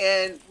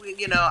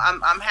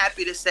I'm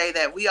happy to say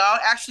that we all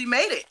actually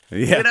made it.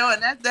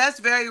 And that's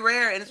very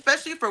rare, and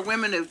especially for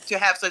women to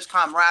have such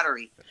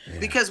camaraderie.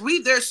 Because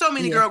there's so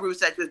many girl groups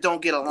that just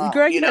don't get along.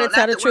 Girl, you gotta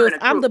tell the truth.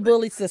 I'm the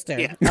bully sister.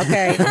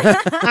 Okay,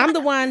 I'm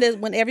the one that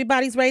when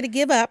everybody's ready to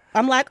give up,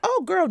 I'm like,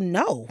 oh girl,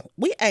 no,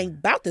 we ain't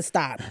about to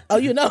stop. Oh,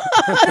 oh no.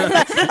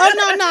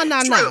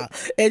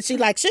 And she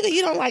like, Suga,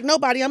 you don't like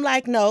nobody. I'm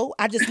like, no,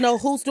 I just know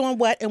who's doing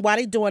what and why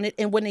they doing it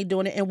and when they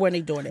doing it and when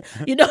they doing it.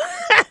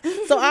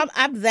 So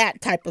I'm that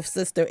type of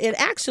sister. And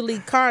actually,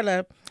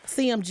 Carla,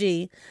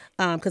 CMG,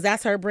 because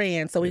that's her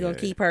brand. So we're going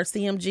to keep her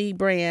CMG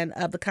brand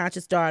of the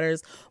Conscious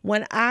Daughters.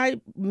 When I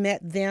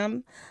met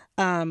them,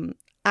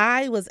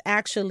 I was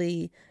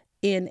actually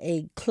in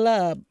a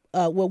club.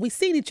 Well, we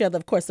seen each other,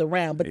 of course,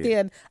 around, but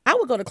then I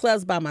would go to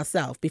clubs by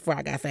myself before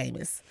I got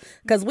famous.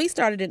 Because we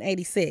started in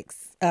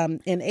 86.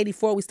 In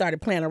 84, we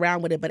started playing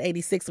around with it, but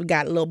 86, we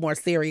got a little more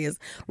serious,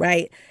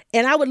 right?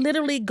 And I would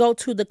literally go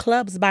to the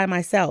clubs by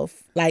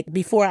myself, like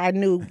before I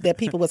knew that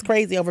people was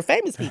crazy over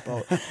famous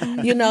people,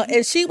 you know,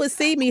 and she would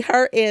see me,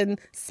 her in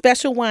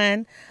Special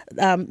One,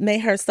 may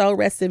her soul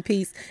rest in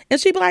peace.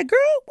 And she'd be like, girl,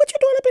 what you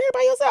doing up in here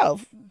by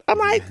yourself? I'm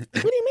like,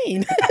 what do you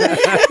mean?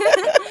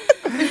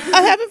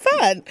 I'm having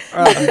fun.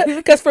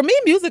 Because for me,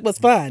 music was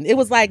fun. It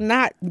was like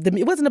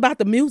it wasn't about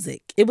the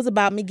music. It was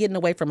about me getting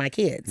away from my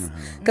kids.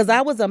 Because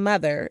I was a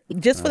mother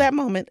just for that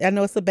moment. I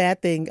know it's a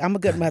bad thing. I'm a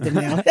good mother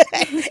now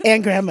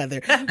and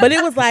grandmother. But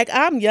it was like,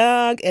 I'm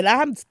young and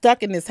I'm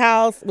stuck in this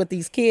house with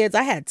these kids.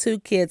 I had 2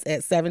 kids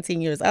at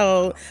 17 years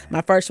old.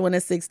 My first one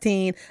at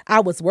 16. I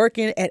was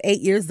working at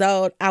 8 years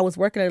old. I was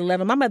working at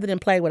 11. My mother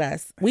didn't play with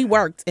us. We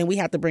worked and we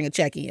had to bring a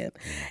check in.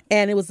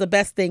 And it was the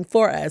best thing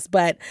for us.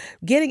 But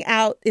getting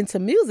out into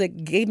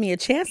music gave me a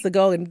chance to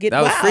go and get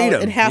wild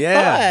freedom. and have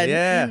fun.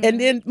 Yeah. And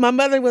then my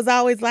mother was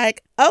always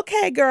like,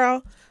 okay,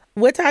 girl,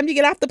 what time you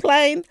get off the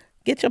plane?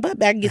 Get your butt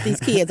back and get these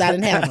kids. I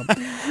didn't have them.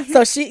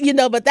 So she, you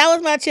know, but that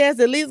was my chance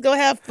to at least go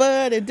have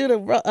fun and do the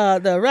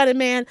Running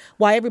Man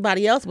while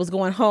everybody else was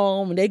going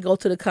home and they go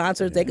to the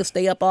concerts. They could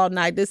stay up all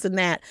night, this and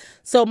that.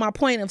 So my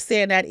point of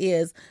saying that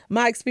is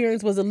my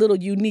experience was a little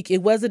unique.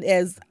 It wasn't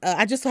as,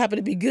 I just happened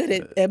to be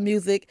good at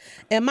music.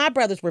 And my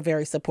brothers were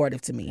very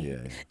supportive to me.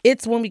 Yeah.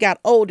 It's when we got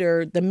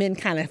older, the men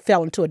kind of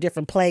fell into a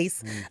different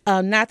place.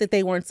 Not that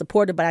they weren't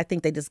supportive, but I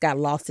think they just got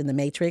lost in the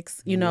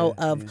matrix, you know,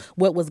 of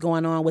what was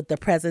going on with the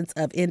presence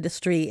of industry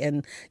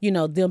and, you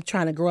know, them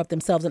trying to grow up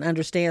themselves and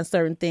understand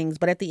certain things.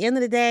 But at the end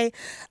of the day,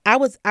 I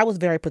was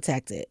very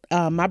protected.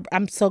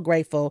 I'm so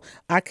grateful.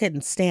 I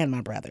couldn't stand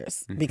my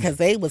brothers because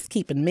they was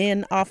keeping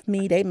men off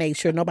me. They made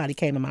sure nobody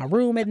came in my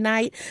room at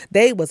night.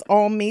 They was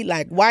on me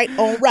like white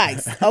on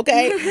rice,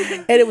 okay?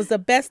 And it was the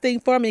best thing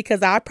for me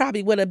because I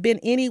probably would have been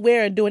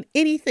anywhere and doing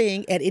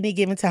anything at any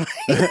given time.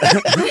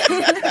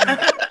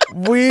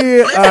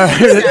 We are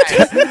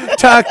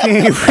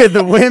talking with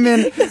the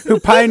women who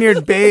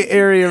pioneered Bay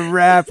Area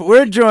rap.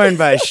 We're joined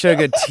by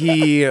Suga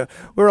T.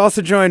 We're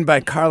also joined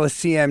by Carla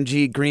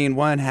CMG Green,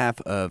 one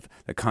half of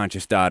the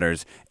Conscious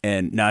Daughters,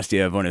 and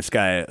Nastia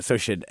Voynovskaya,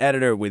 associate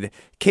editor with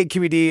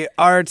KQED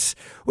Arts.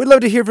 We'd love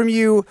to hear from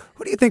you.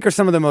 Who do you think are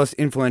some of the most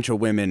influential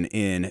women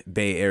in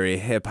Bay Area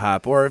hip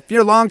hop? Or if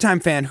you're a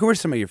longtime fan, who are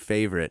some of your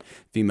favorite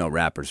female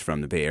rappers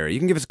from the Bay Area? You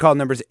can give us a call.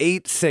 Numbers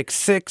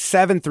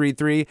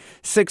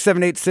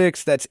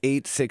 866-733-6786. That's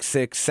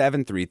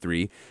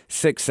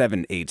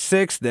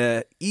 866-733-6786.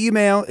 The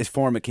email is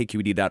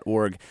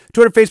forum@kqed.org.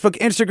 Twitter, Facebook,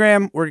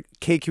 Instagram, we're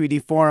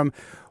KQED Forum.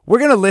 We're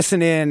going to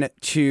listen in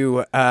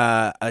to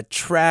a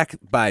track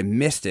by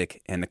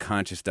Mystic and the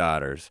Conscious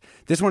Daughters.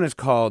 This one is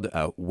called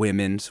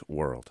Women's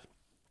World.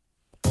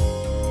 You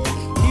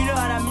know what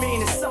I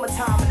mean? It's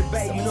summertime in the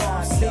Bay, you know what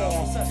I'm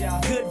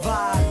saying? Good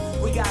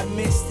vibe, we got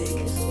Mystic,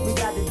 we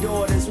got the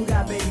daughters, we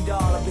got baby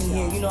doll up in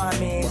here, you know what I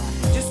mean?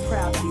 Just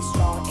proud to be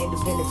strong,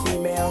 independent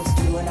females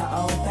doing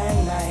our own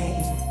thing,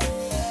 man.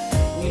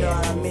 You know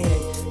what I mean?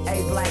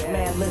 Hey, black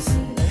man,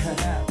 listen.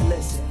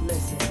 Listen.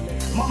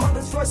 My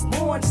mother's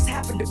firstborn just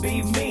happened to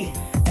be me.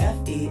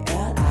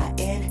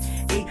 Feline.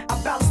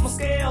 I balance my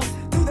scales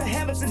through the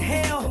heavens and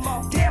hell.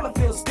 Damn, it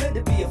feels good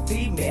to be a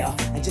female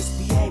and just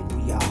be able,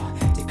 y'all,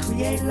 to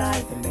create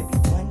life and maybe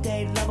one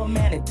day love a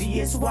man and be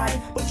his wife.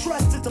 But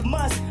trust is a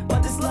must,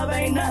 but this love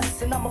ain't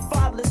us. And I'm a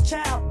fatherless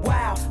child,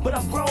 wow, but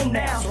I'm grown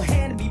now. So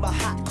hand me my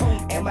hot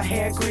comb and my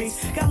hair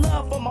grease. Got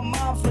love for my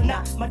moms, but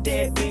not my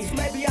deadbeats.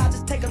 Maybe I'll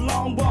just take a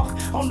long walk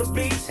on the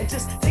beach and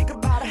just think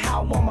about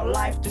how I want my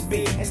life to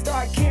be. And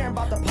start caring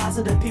about the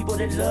positive people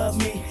that love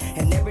me.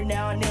 And every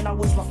now and then I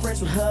wish my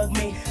friends would hug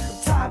me.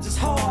 Sometimes it's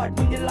hard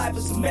when your life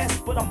is a mess,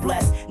 but I'm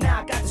blessed.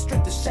 Now I got the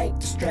strength to shake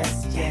the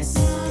stress. Yes.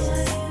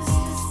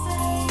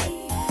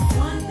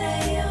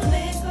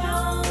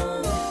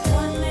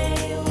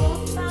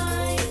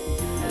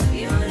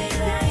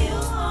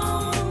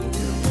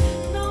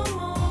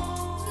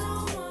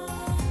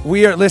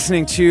 We are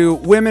listening to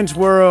Women's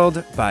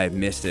World by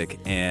Mystic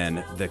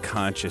and the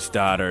Conscious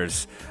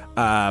Daughters.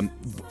 I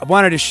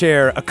wanted to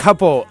share a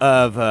couple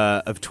of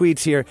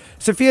tweets here.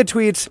 Sophia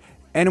tweets,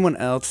 anyone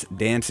else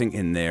dancing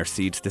in their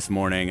seats this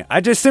morning? I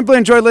just simply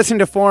enjoy listening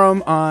to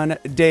Forum on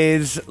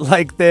days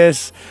like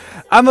this.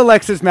 I'm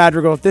Alexis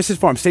Madrigal. This is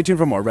Forum. Stay tuned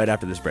for more right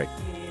after this break.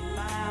 In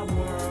my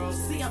world,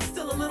 see, I'm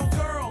still a little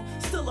girl,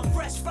 still a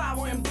fresh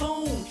flower in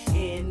bloom.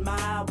 In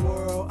my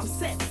world, I'm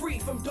set free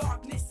from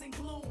darkness and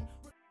gloom.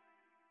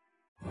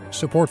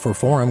 Support for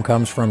Forum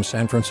comes from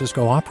San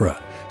Francisco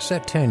Opera.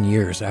 Set 10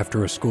 years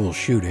after a school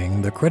shooting,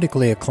 the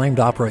critically acclaimed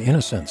opera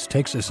Innocence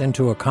takes us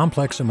into a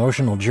complex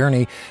emotional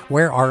journey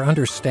where our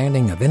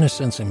understanding of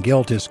innocence and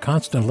guilt is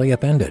constantly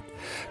upended.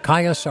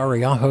 Kaya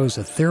Sariaho's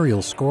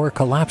ethereal score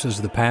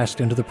collapses the past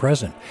into the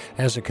present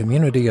as a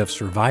community of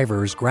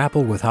survivors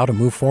grapple with how to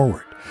move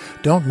forward.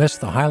 Don't miss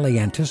the highly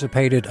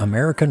anticipated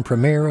American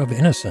premiere of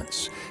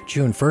Innocence,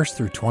 June 1st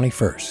through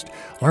 21st.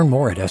 Learn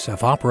more at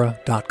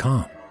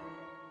sfopera.com.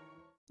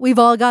 We've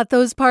all got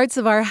those parts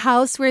of our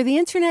house where the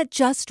internet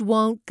just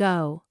won't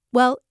go.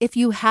 Well, if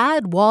you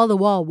had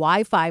wall-to-wall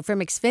Wi-Fi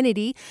from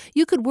Xfinity,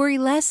 you could worry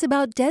less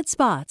about dead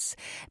spots.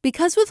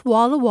 Because with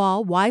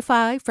wall-to-wall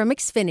Wi-Fi from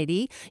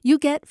Xfinity, you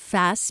get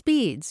fast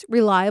speeds,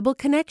 reliable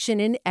connection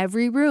in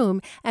every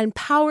room, and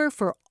power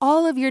for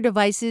all of your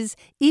devices,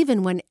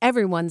 even when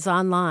everyone's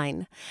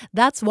online.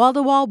 That's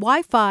wall-to-wall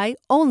Wi-Fi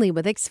only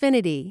with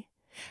Xfinity.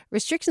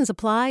 Restrictions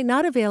apply,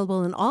 not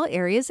available in all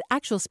areas.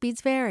 Actual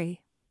speeds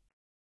vary.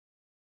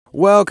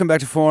 Welcome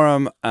back to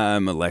Forum.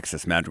 I'm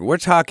Alexis Madrigal. We're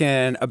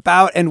talking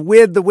about and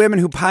with the women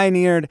who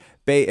pioneered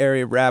Bay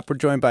Area rap. We're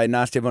joined by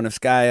Nastia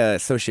Voynovskaya,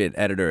 associate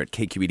editor at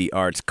KQED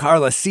Arts,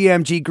 Carla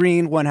CMG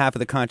Green, one half of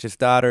the Conscious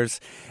Daughters,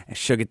 and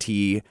Suga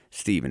T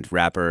Stevens,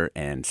 rapper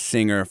and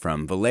singer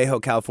from Vallejo,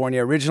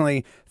 California,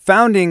 originally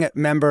founding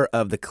member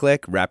of the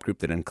Click, rap group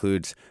that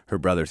includes her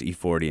brothers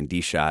E40 and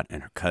D-Shot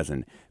and her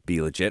cousin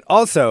B Legit.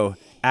 Also,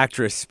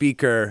 actress,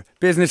 speaker,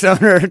 business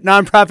owner,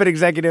 nonprofit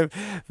executive,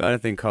 found a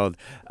thing called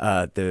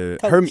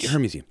her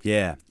museum.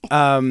 Yeah.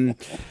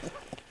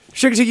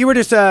 Sugar T, you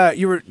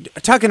were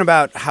talking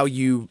about how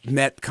you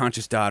met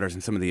Conscious Daughters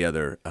and some of the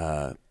other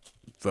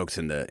folks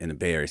in the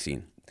Bay Area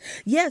scene.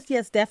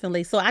 Yes,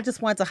 definitely. So I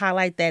just wanted to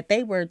highlight that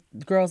they were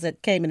girls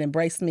that came and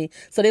embraced me.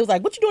 So they was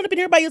like, "What you doing up in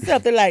here by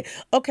yourself?" They're like,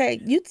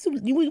 "Okay,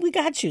 we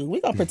got you.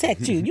 We gonna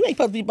protect you. You ain't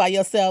supposed to be by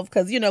yourself,"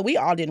 because we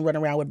all didn't run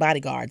around with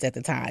bodyguards at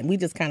the time. We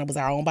just kind of was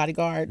our own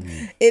bodyguard.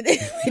 We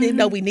didn't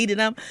know we needed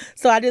them.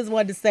 So I just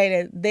wanted to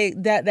say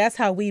that that's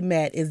how we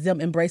met, is them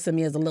embracing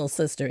me as a little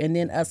sister, and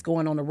then us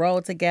going on the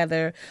road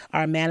together,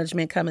 our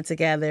management coming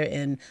together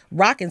and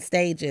rocking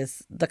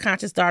stages. The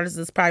Conscious Daughters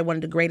is probably one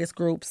of the greatest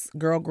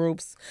girl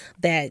groups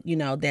that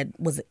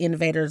was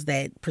innovators,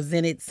 that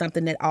presented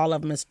something that all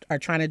of them are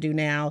trying to do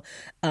now,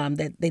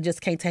 that they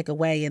just can't take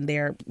away, and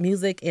their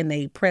music and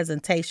their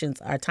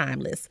presentations are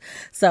timeless.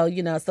 So,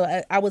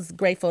 I was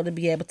grateful to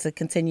be able to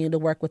continue to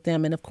work with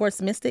them. And of course,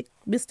 Mystic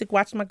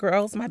watched my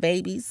girls, my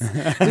babies.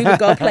 We would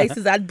go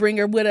places. I'd bring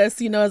her with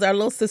us, as our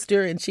little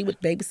sister, and she would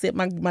babysit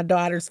my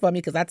daughters for me,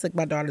 because I took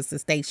my daughters to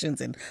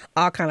stations and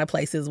all kind of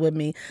places with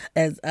me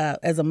as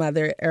a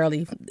mother,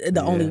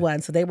 only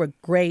one. So they were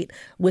great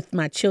with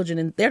my children,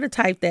 and they're the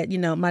type that,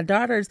 my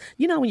daughters,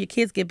 when your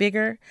kids get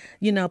bigger,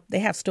 they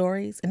have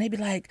stories, and they be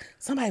like,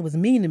 somebody was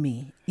mean to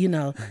me,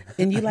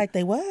 and you like,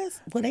 they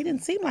was? Well, they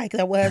didn't seem like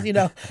that was,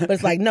 but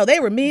it's like, no, they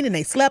were mean, and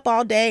they slept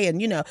all day, and,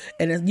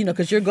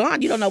 because you're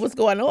gone, you don't know what's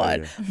going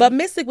on. But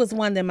Mystic was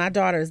one that my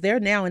daughters, they're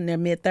now in their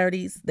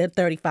mid-30s, they're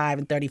 35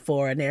 and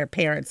 34, and they're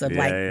parents of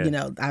our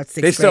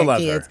 6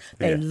 grandkids.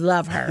 They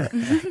love her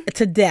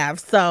to death.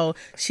 So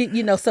she,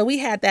 so we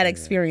had that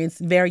experience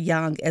very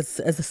young as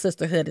a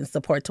sisterhood and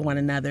support to one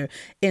another.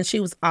 And she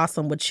was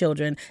awesome with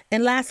children.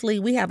 And lastly,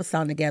 we have a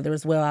song together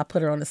as well. I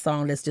put her on a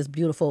song that's just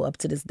beautiful up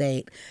to this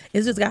date.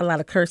 It's just got a lot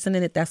of cursing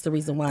in it. That's the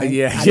reason why I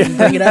didn't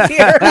bring it up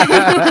here.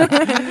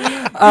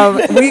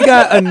 We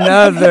got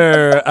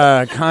another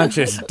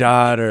Conscious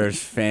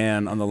Daughters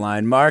fan on the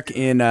line. Mark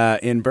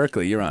in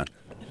Berkeley, you're on.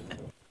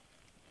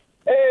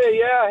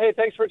 Hey,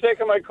 thanks for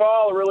taking my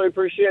call. I really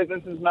appreciate it.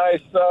 This is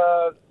nice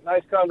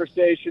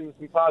conversation,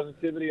 some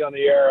positivity on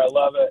the air. I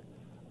love it.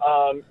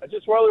 I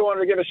just really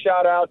wanted to give a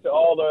shout out to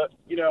all the,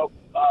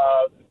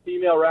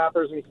 female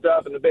rappers and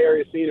stuff in the Bay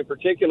Area scene in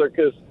particular,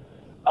 because,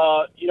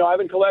 I've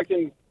been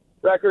collecting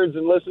records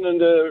and listening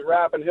to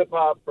rap and hip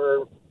hop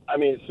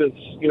since,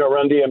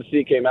 Run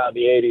DMC came out in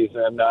the 80s.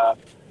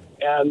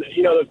 And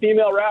the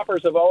female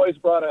rappers have always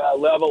brought a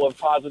level of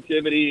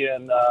positivity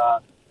and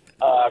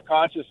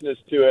consciousness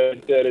to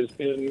it that has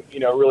been,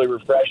 really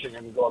refreshing,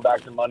 and going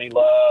back to Money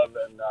Love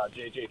and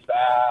JJ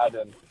Fad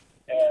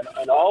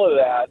and all of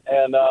that.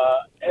 And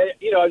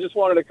I just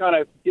wanted to kind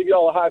of give you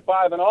all a high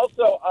five, and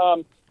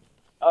also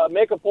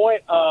make a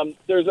point.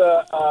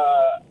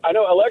 I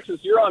know, Alexis,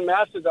 you're on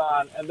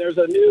Mastodon, and there's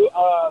a new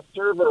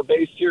server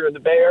based here in the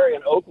Bay Area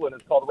in Oakland.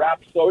 It's called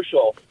Rap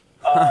Social.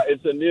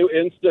 It's a new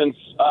instance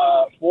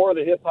for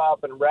the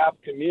hip-hop and rap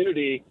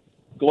community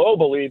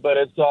globally, but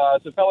it's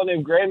a fellow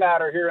named Gray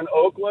Matter here in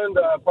Oakland,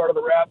 part of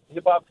the rap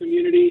hip-hop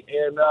community,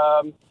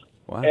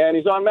 and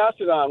he's on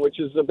Mastodon, which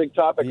is a big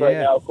topic right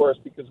now, of course,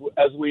 because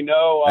as we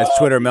know, as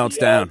Twitter melts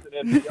down,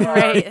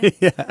 right?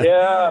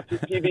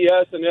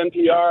 PBS and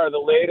NPR are the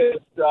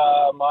latest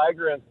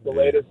migrants, the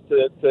latest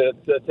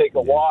to take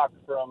a walk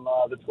from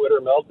the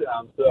Twitter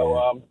meltdown.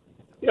 So,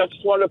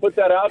 just wanted to put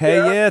that out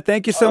there. Hey,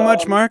 thank you so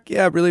much, Mark.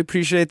 Yeah, really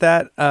appreciate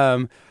that.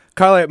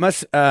 Carla, it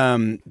must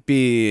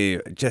be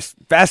just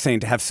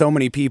fascinating to have so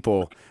many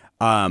people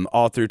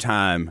all through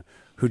time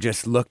who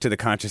just look to the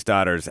Conscious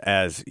Daughters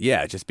as,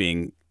 just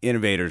being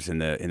innovators in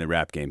the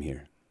rap game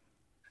here.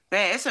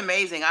 Man, it's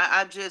amazing.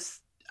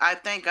 I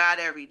thank God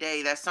every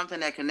day. That's something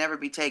that can never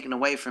be taken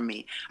away from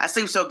me. I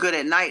sleep so good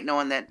at night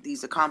knowing that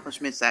these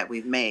accomplishments that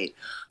we've made.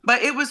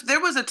 But there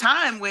was a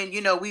time when,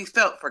 we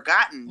felt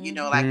forgotten,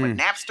 like when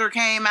Napster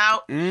came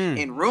out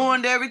and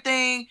ruined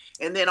everything.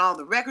 And then all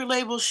the record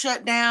labels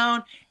shut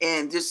down.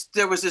 And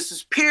there was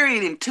this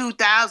period in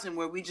 2000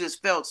 where we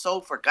just felt so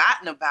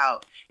forgotten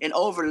about and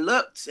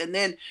overlooked. And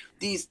then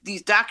these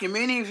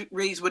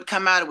documentaries would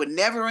come out. It would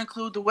never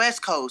include the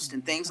West Coast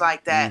and things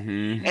like that.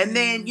 And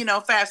then,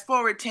 fast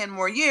forward 10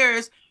 more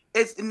years,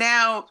 it's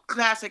now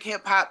classic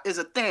hip hop is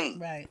a thing,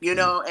 right?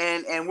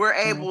 And we're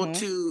able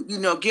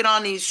to, get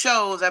on these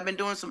shows. I've been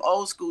doing some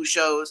old school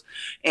shows,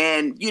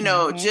 and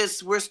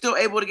we're still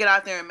able to get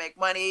out there and make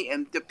money,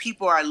 and the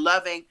people are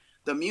loving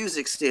the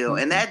music still,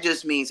 and that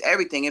just means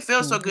everything. It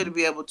feels so good to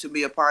be able to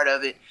be a part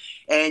of it,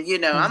 and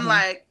I'm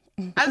like,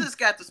 I just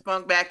got the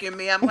spunk back in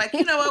me. I'm like,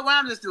 you know what? Well,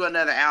 I'm just doing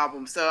another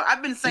album. So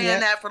I've been saying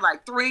that for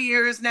like 3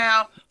 years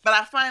now, but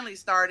I finally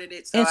started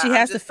it. So and she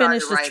has to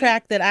finish the writing.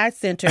 track that I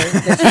sent her.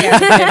 That she has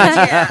to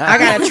finish. I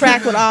got a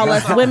track with all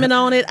us women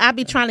on it. I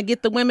be trying to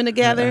get the women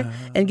together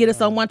and get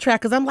us on one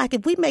track. Because I'm like,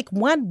 if we make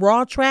one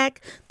raw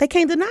track, they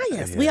can't deny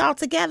us. We all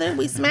together,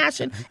 we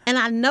smashing. And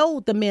I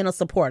know the men will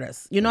support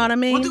us. You know what I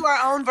mean? We'll do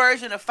our own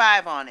version of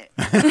 5 on it.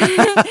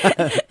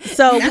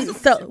 So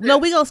we're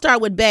going to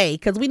start with Bay,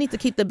 because we need to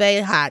keep the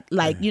Bay hot.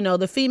 Like,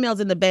 the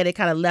females in the Bay, they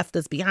kind of left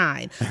us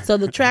behind. So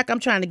the track I'm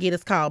trying to get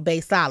is called Bay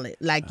Solid.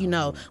 Like,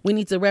 we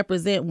need to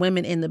represent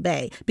women in the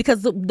Bay,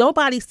 because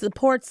nobody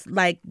supports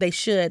like they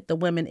should the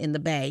women in the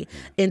Bay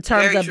in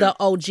terms of the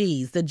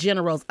OGs, the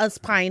generals, us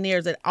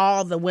pioneers that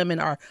all the women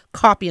are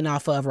copying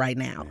off of right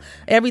now.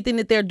 Everything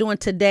that they're doing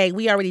today,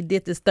 we already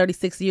did this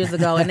 36 years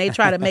ago, and they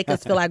try to make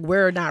us feel like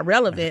we're not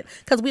relevant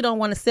because we don't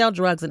want to sell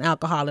drugs and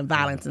alcohol and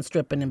violence and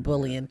stripping and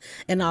bullying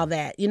and all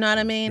that. You know what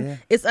I mean? Yeah.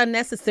 It's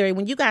unnecessary.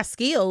 When you got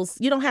skills,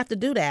 you don't have to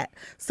do that.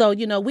 So,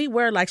 we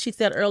were, like she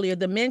said earlier,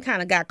 the men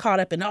kind of got caught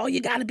up in,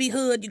 you got to be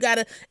hood,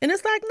 and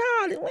it's like,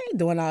 no, we ain't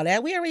doing all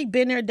that. We already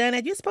been there, done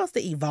that. You're supposed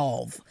to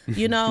evolve.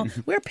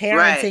 We're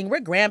parenting, right. We're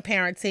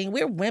grandparenting,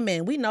 we're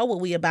women. We know what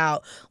we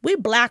about. We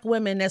Black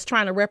women that's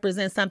trying to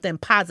represent something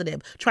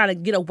positive, trying to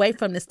get away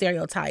from the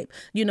stereotype.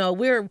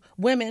 We're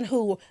women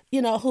who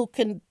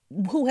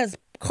has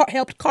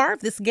helped carve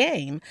this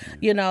game,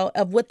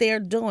 of what they're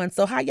doing.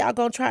 So how y'all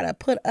gonna try to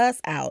put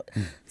us out?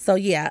 So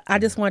I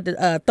just wanted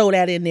to throw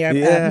that in there,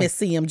 Miss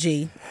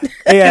CMG.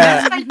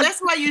 Yeah, that's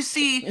why you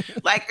see,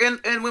 like,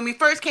 and when we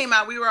first came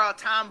out, we were all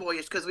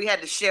tomboyish because we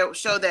had to show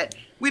that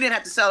we didn't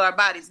have to sell our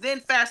bodies. Then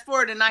fast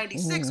forward to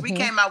 '96, we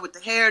came out with the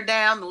hair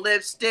down, the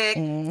lipstick,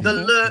 the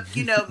look.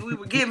 We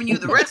were giving you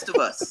the rest of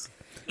us.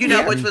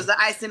 Which was the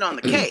icing on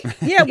the cake.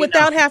 Yeah,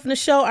 without having to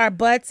show our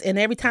butts. And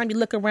every time you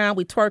look around,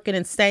 we twerking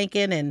and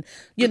stanking and,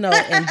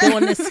 and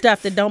doing this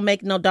stuff that don't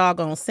make no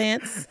doggone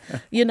sense.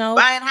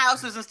 Buying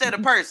houses instead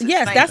of purses.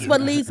 Yes, that's what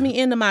leads me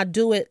into my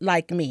do it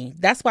like me.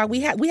 That's why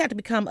we had to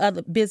become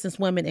other business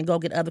women and go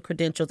get other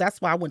credentials. That's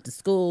why I went to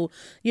school,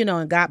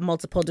 and got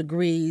multiple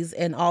degrees,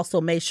 and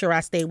also made sure I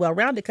stayed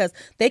well-rounded, because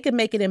they can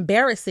make it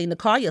embarrassing to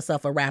call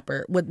yourself a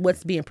rapper with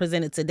what's being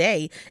presented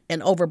today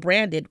and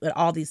over-branded with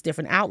all these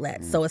different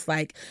outlets. So it's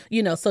like,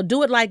 so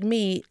Do It Like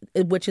Me,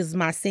 which is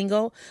my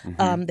single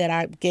that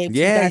I gave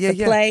you guys to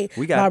play.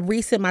 My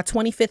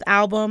 25th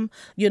album,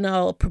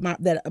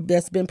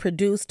 that's been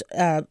produced.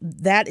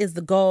 That is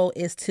the goal,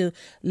 is to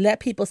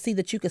let people see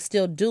that you can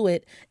still do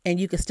it, and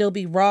you can still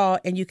be raw,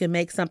 and you can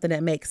make something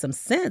that makes some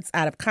sense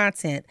out of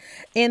content,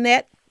 and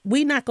that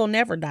we not gonna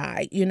never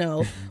die.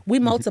 We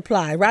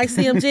multiply, right,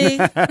 CMG?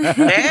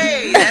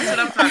 Hey, that's what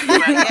I'm talking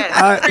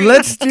about.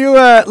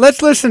 Yes.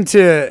 Let's listen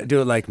to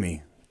Do It Like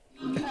Me.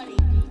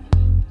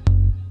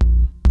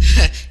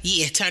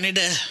 Yeah, turn it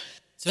up.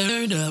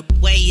 Turn up.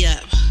 Way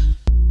up.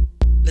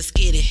 Let's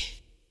get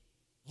it.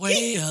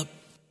 Way up.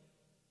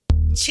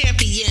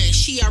 Champion,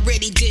 she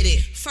already did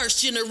it.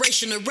 First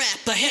generation of rap,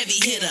 a heavy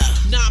hitter.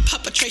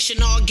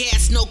 Non-perpetration, all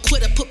gas, no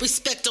quitter. Put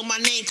respect on my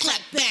name,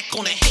 clap back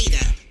on a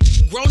hater.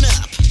 Grown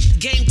up,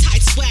 game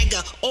tight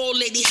swagger. Old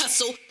lady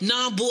hustle,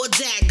 non-board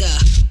dagger.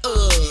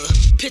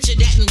 Picture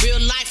that in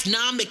real life,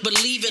 make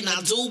believe, and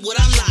I'll do what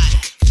I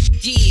like.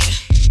 Yeah.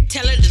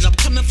 Tell her that I'm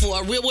coming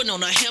for a real one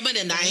on a helmet,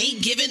 and I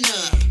ain't giving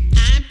up.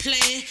 I ain't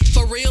playing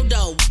for real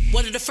though.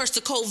 One of the first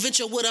to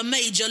co-venture with a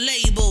major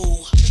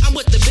label. I'm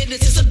with the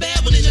business, it's a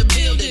bad one in the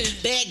building.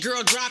 Bad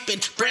girl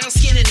dropping, brown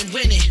skinning and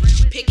winning.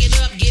 Pick it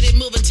up, get it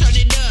moving, turn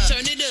it up.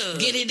 Turn it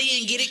up. Get it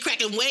in, get it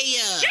cracking way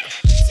up.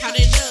 Turn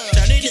it up,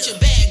 get your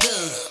bag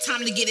up.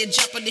 Time to get it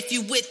jumping if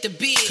you with the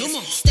biz. Come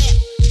on. Step,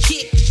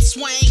 kick,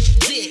 swing,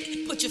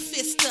 dip. Put your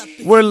fist up.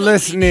 We're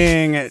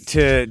listening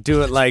to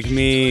Do It Like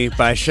Me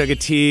by Suga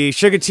T.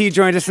 Suga T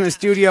joined us in the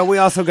studio. We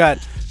also got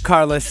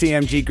Carla,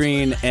 CMG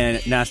Green, and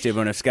Nastia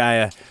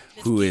Voynovskaya,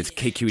 who is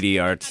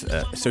KQED Arts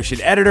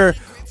associate editor.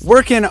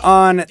 working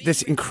on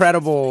this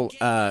incredible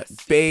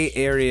Bay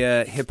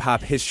Area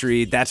hip-hop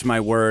history. That's my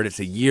word. It's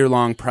a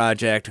year-long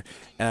project.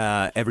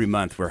 Every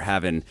month we're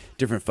having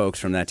different folks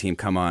from that team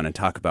come on and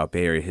talk about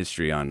Bay Area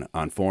history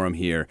on Forum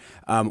here.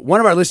 One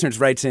of our listeners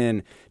writes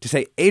in to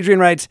say, Adrian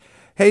writes,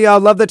 "Hey, y'all,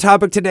 love the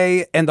topic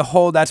today and the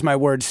whole That's My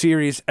Word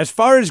series. As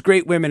far as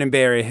great women in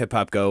Bay Area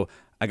hip-hop go,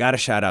 I got to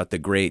shout out the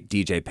great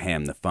DJ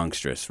Pam, the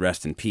Funkstress.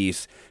 Rest in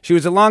peace. She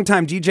was a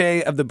longtime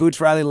DJ of the Boots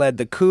Riley-led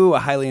The Coup, a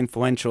highly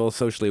influential,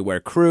 socially aware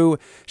crew.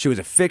 She was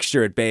a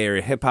fixture at Bay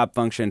Area hip-hop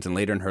functions, and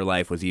later in her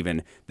life was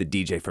even the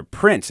DJ for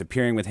Prince,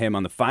 appearing with him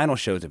on the final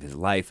shows of his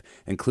life,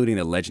 including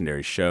the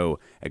legendary show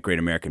at Great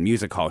American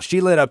Music Hall.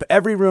 She lit up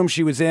every room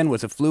she was in,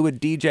 was a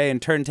fluid DJ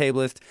and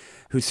turntablist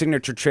whose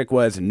signature trick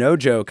was, no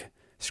joke,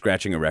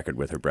 scratching a record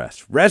with her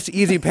breast. Rest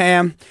easy,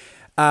 Pam."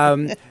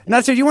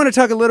 Nastia, do you want to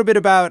talk a little bit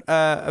about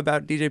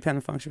DJ Pam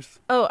the Funkstress?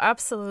 Oh,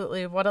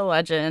 absolutely. What a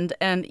legend.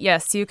 And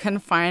yes, you can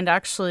find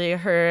actually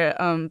her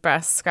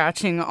breast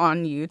scratching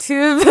on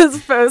YouTube.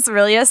 This post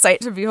really a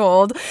sight to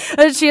behold.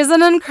 She is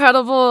an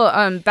incredible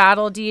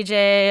battle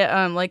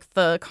DJ, like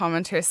the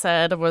commenter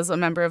said, was a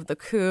member of The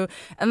Coup.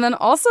 And then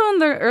also in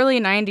the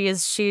early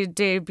 90s, she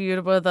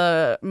debuted with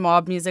a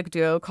mob music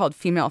duo called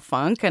Female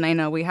Funk. And I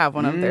know we have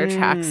one of their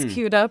tracks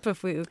queued up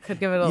if we could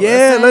give it a listen.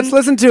 Yeah, let's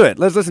listen to it.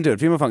 Let's listen to it.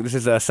 Female Funk. This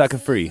is Sucker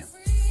Free.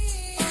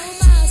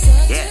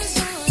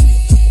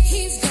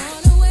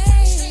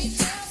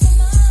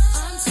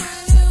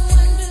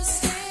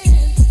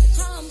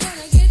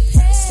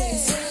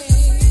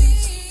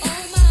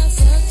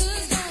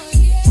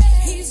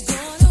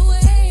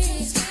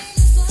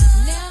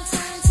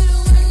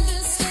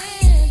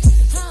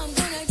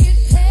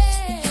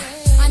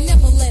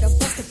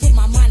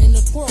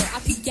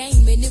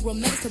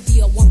 Remains to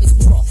be a woman's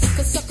world.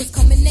 Cause suckers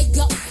come and they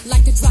go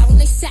like the drought on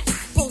they sack,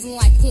 posing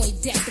like point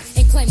deck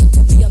and claiming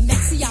to be a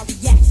max. See how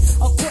react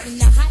according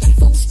to how he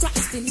fool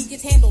strikes. Then he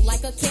gets handled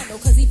like a candle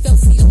cause he felt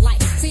see the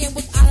light. Saying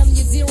without him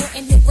you're zero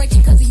and he'll break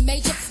it cause he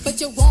major.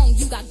 But you're wrong,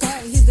 you got gone.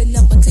 Here's the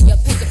number to your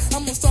pager.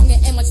 I'm more stronger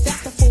and much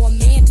faster for a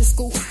man to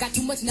school. Got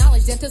too much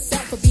knowledge than to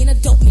sell for being a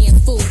dope man's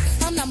fool.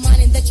 I'm not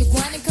minding that you're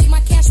grinding cause my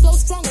cash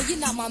flow's stronger.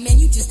 You're not my man,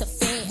 you just a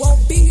fan.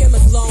 Won't be here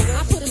much longer.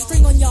 I put a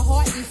string on your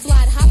heart and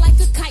fly it high like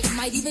a kite.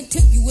 Might even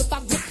tip you if I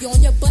grip you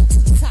on your butt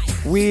too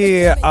tight.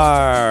 We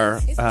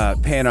are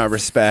paying our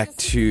respect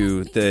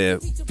to the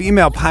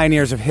female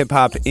pioneers of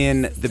hip-hop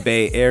in the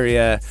Bay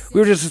Area. We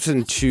were just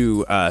listening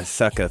to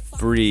Sucker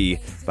Free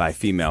by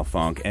Female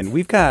Funk, and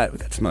we've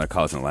got some other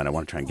calls on the line I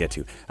want to try and get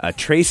to.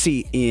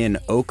 Tracy in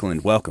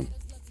Oakland, welcome.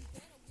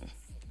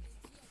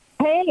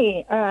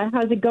 Hey,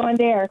 how's it going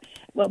there?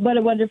 Well, what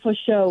a wonderful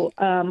show.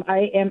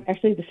 I am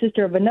actually the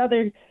sister of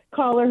another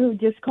caller who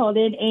just called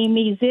in,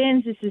 Amy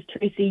Zins. This is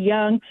Tracy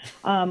Young,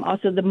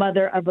 also the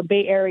mother of a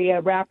Bay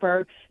Area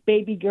rapper,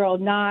 Baby Girl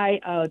Nye.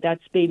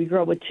 That's Baby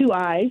Girl with two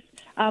eyes.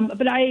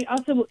 But I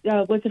also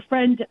was a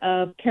friend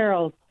of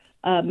Carol.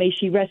 May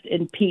she rest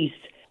in peace.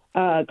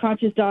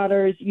 Conscious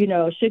Daughters,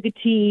 Suga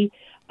T,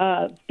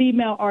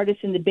 female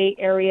artists in the Bay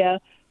Area.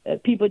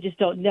 People just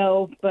don't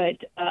know, but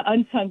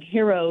unsung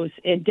heroes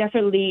and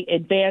definitely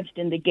advanced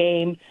in the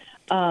game.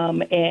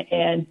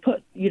 And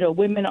put,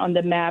 women on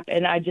the map.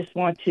 And I just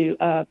want to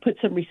put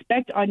some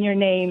respect on your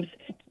names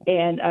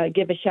and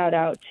give a shout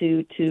out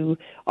to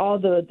all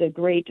the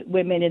great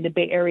women in the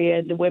Bay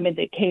Area, the women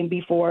that came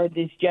before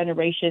this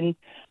generation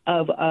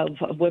of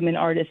women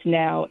artists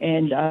now,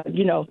 and,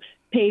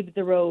 paved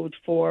the road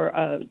for,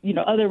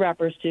 other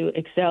rappers to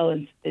excel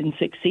and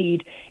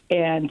succeed.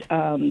 And,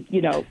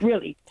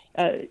 really,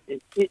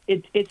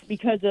 it's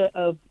because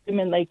of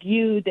women like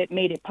you that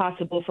made it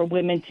possible for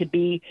women to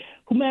be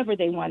whomever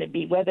they want to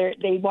be, whether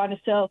they want to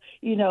sell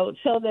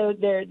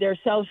their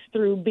selves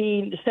through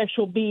being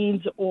sexual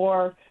beings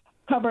or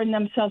covering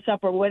themselves up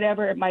or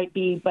whatever it might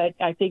be. But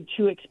I think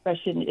true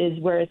expression is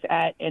where it's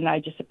at, and I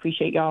just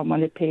appreciate y'all. I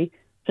want to pay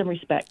some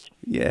respect.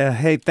 Yeah.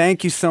 Hey,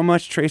 thank you so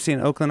much, Tracy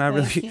in Oakland.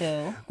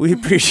 We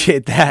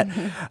appreciate that.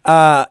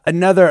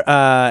 Another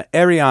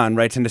Ariane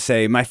writes in to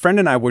say, my friend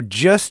and I were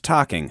just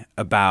talking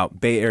about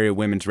Bay Area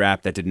women's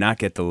rap that did not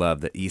get the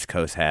love that East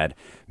Coast had.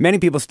 Many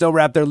people still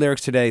rap their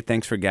lyrics today.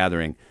 Thanks for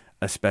gathering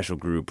a special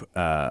group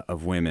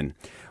of women.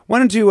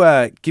 Wanted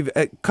to give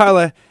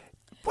Carla,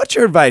 what's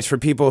your advice for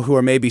people who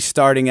are maybe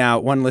starting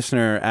out? One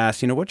listener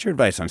asked, what's your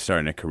advice on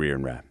starting a career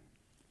in rap?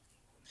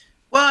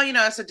 Well,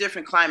 it's a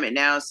different climate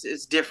now.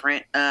 It's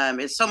different.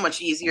 It's so much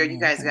easier. You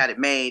guys got it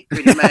made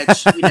pretty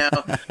much.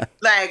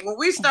 Like when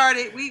we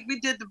started, we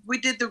hit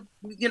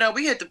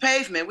the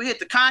pavement, we hit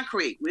the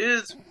concrete. We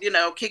was,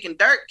 kicking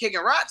dirt, kicking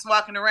rocks,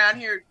 walking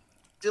around here,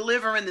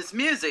 delivering this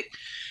music.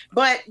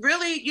 But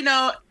really,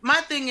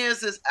 my thing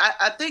is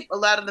I think a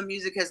lot of the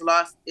music has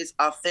lost its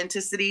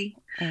authenticity.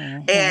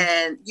 Mm-hmm.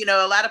 And,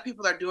 a lot of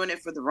people are doing it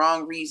for the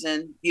wrong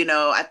reason.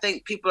 I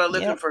think people are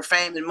looking for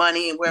fame and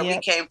money, and where we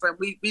came from,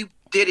 we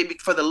did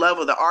it for the love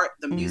of the art,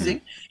 the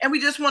music, and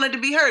we just wanted to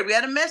be heard. We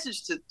had a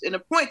message and a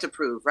point to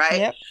prove, right?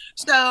 Yep.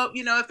 So,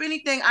 if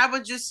anything, I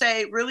would just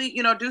say really,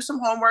 do some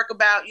homework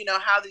about,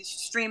 how these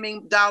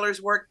streaming dollars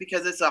work,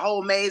 because it's a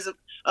whole maze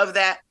of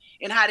that.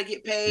 and how to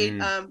get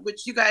paid,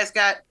 which you guys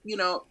got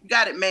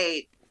it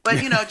made. But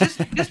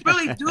just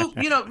really do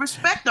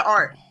respect the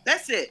art.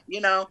 That's it.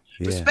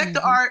 Respect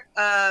the art.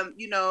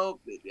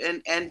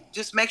 And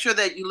just make sure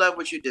that you love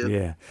what you do.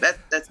 Yeah,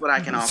 that's what I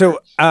can offer. So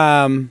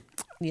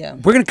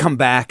we're gonna come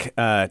back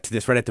to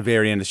this right at the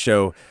very end of the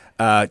show.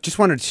 Just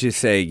wanted to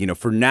say,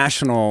 for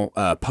National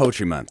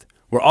Poetry Month,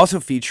 we're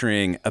also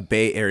featuring a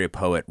Bay Area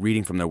poet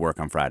reading from their work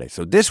on Friday.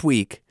 So this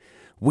week,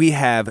 we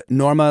have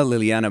Norma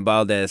Liliana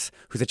Valdez,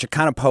 who's a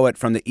Chicana poet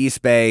from the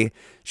East Bay.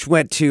 She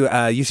went to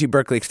UC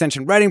Berkeley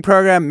Extension Writing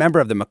Program, member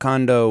of the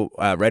Macondo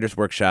Writers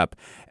Workshop,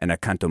 and a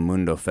Canto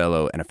Mundo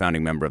Fellow, and a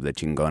founding member of the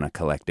Chingona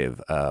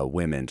Collective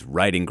Women's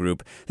Writing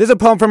Group. This is a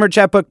poem from her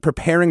chapbook,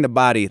 Preparing the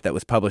Body, that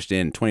was published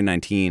in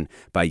 2019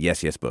 by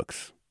Yes Yes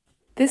Books.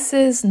 This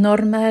is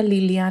Norma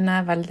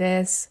Liliana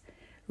Valdez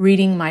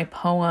reading my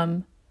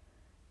poem,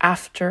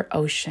 After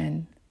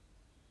Ocean.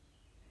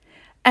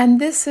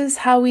 And this is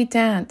how we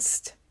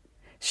danced,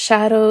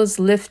 shadows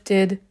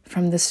lifted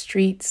from the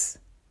streets,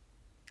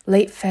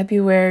 late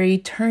February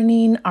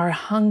turning our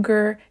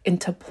hunger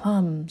into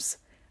plums,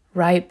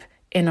 ripe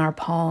in our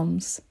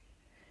palms.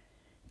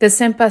 The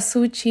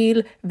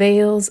cempasúchil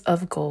veils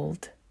of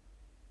gold.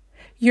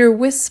 Your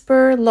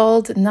whisper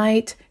lulled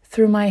night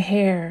through my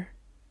hair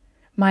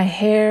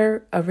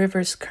a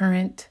river's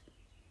current.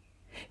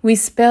 We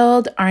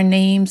spelled our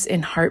names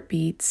in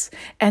heartbeats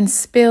and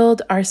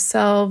spilled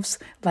ourselves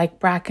like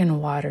bracken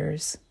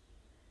waters.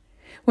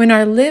 When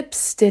our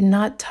lips did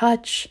not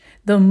touch,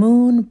 the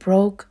moon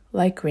broke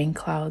like rain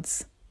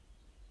clouds.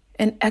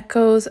 And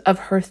echoes of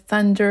her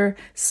thunder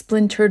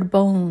splintered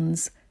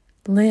bones,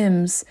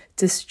 limbs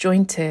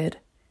disjointed,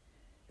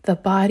 the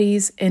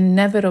body's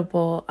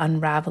inevitable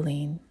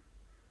unraveling.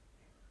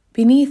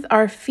 Beneath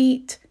our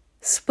feet,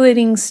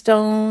 splitting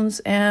stones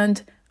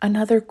and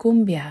another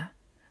cumbia.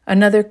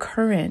 Another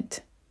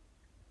current,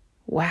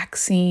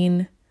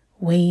 waxing,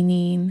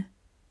 waning.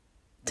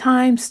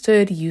 Time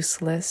stood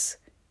useless,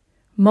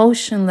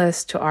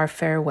 motionless to our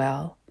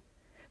farewell,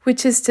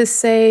 which is to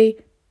say,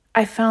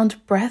 I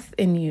found breath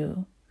in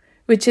you,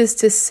 which is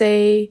to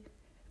say,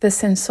 the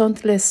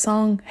sensontle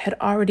song had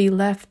already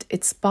left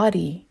its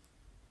body.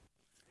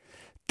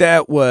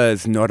 That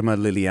was Norma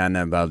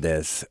Liliana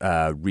Valdez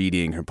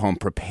reading her poem,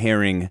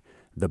 Preparing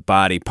the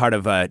Body, part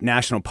of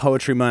National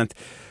Poetry Month.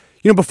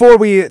 Before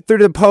we threw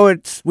to the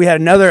poets, we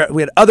had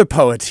other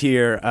poets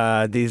here,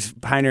 these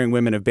pioneering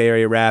women of Bay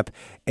Area rap,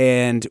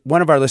 and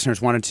one of our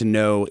listeners wanted to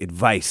know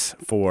advice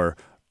for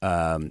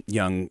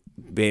young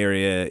Bay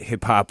Area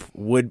hip hop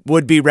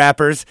would be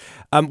rappers.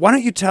 Why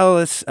don't you tell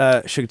us,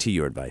 Suga T,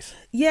 your advice?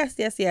 Yes.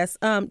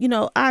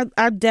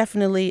 I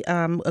definitely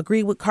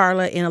agree with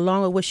Carla, and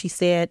along with what she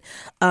said,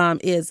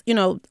 is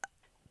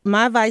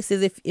my advice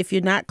is if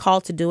you're not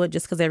called to do it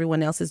just because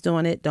everyone else is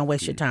doing it, don't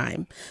waste your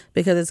time,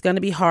 because it's going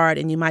to be hard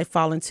and you might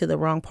fall into the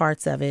wrong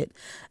parts of it.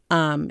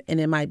 And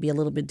it might be a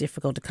little bit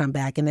difficult to come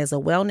back. And as a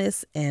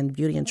wellness and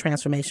beauty and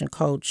transformation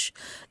coach,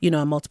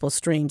 a multiple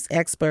streams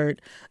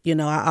expert,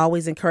 I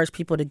always encourage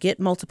people to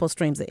get multiple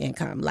streams of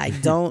income. Like,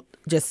 don't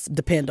just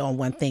depend on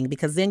one thing,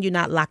 because then you're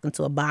not locked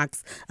into a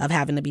box of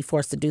having to be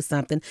forced to do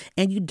something.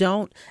 And you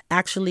don't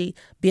actually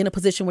be in a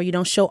position where you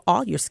don't show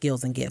all your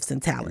skills and gifts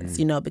and talents,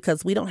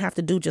 because we don't have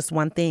to do just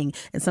one thing.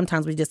 And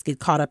sometimes we just get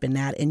caught up in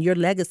that. And your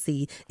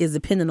legacy is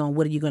dependent on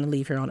what are you going to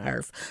leave here on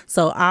earth.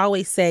 So I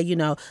always say,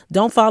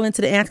 don't fall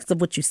into the antics of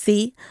what you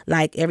see.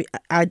 Like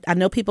I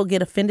know people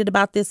get offended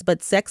about this,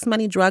 but sex,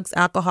 money, drugs,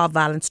 alcohol,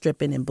 violence,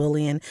 stripping, and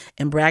bullying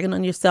and bragging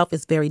on yourself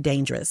is very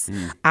dangerous.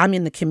 I'm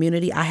in the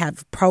community. I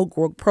have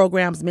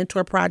programs,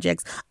 mentor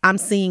projects. I'm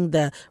seeing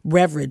the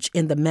leverage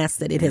in the mess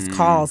that it has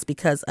caused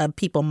because of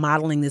people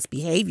modeling this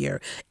behavior.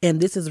 And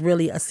this is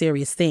really a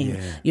serious thing,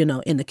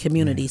 in the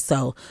community.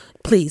 So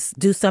please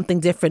do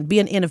something different. Be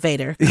an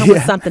innovator. Come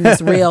with something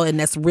that's real and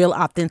that's real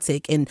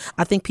authentic. And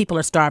I think people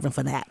are starving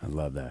for that. I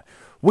love that.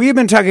 We have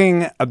been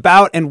talking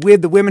about and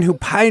with the women who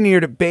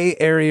pioneered Bay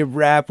Area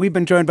rap. We've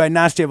been joined by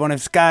Nastia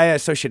Voynovskaya,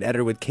 associate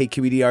editor with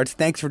KQED Arts.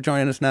 Thanks for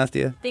joining us,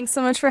 Nastia. Thanks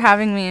so much for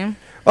having me.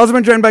 Also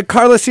been joined by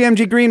Carla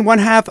CMG Green, one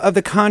half of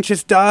the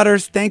Conscious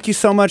Daughters. Thank you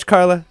so much,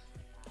 Carla.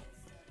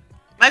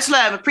 Much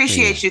love.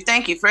 Appreciate you.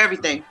 Thank you for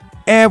everything.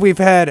 And we've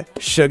had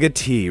Suga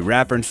T,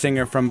 rapper and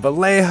singer from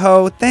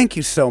Vallejo. Thank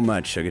you so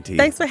much, Suga T.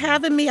 Thanks for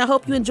having me. I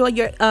hope you enjoy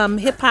your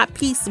hip-hop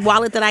piece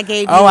wallet that I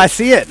gave you. Oh, I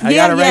see it. I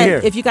got it right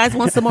here. If you guys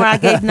want some more, I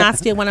gave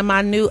Nastia one of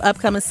my new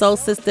upcoming Soul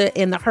Sister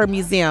in the Her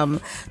Museum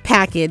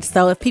package.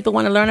 So if people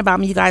want to learn about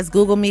me, you guys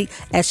Google me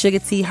at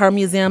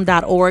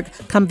sugarthermuseum.org.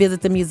 Come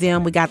visit the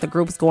museum. We got the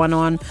groups going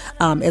on,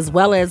 as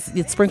well as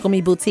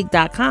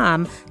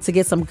sprinklemeboutique.com to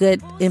get some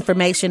good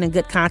information and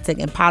good content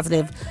and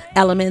positive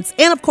elements.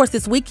 And, of course,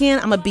 this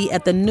weekend, I'm going to be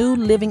at the New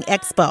Living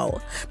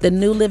Expo. The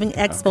New Living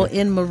Expo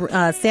in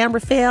San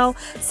Rafael.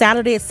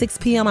 Saturday at 6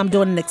 p.m. I'm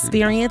doing an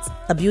experience,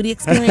 a beauty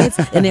experience.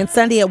 And then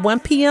Sunday at 1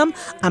 p.m.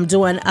 I'm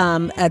doing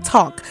a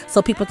talk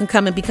so people can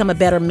come and become a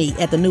better me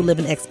at the New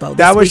Living Expo.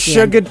 That was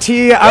Suga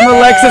T. I'm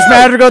Alexis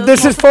Madrigal.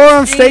 This is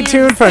Forum. Stay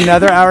tuned for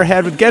another hour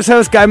ahead with guest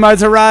host Guy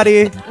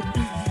Marzorati.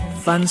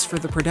 Funds for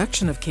the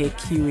production of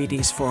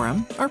KQED's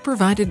Forum are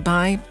provided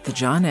by the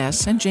John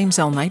S. and James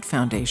L. Knight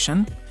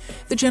Foundation,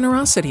 the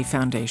Generosity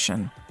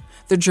Foundation,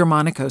 the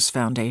Germanicos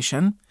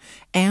Foundation,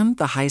 and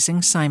the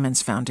Heising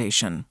Simons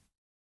Foundation.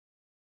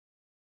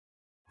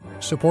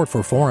 Support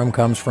for Forum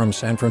comes from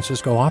San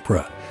Francisco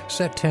Opera.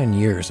 Set 10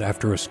 years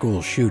after a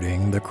school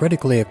shooting, the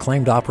critically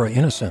acclaimed opera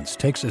Innocence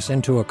takes us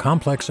into a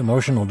complex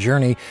emotional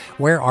journey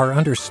where our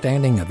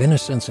understanding of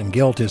innocence and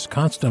guilt is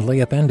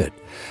constantly upended.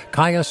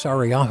 Kaya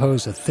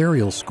Sariaho's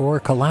ethereal score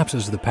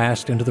collapses the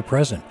past into the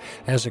present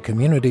as a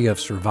community of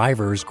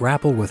survivors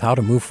grapple with how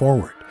to move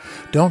forward.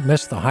 Don't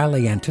miss the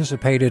highly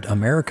anticipated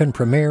American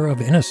premiere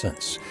of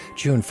Innocence,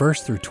 June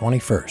 1st through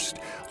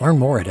 21st. Learn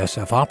more at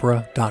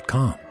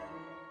sfopera.com.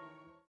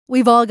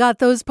 We've all got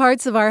those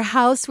parts of our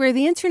house where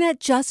the internet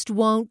just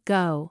won't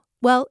go.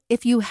 Well,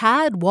 if you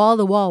had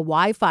wall-to-wall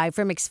Wi-Fi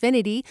from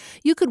Xfinity,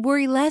 you could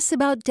worry less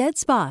about dead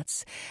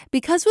spots.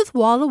 Because with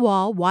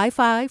wall-to-wall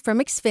Wi-Fi from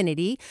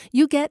Xfinity,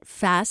 you get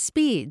fast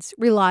speeds,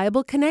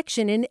 reliable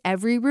connection in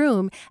every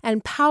room,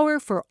 and power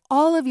for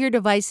all of your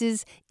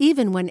devices,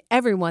 even when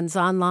everyone's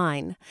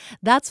online.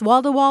 That's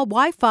wall-to-wall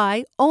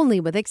Wi-Fi only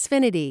with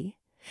Xfinity.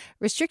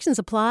 Restrictions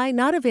apply,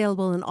 not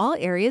available in all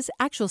areas.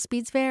 Actual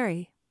speeds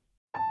vary.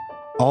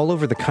 All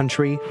over the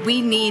country,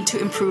 we need to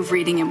improve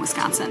reading in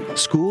Wisconsin.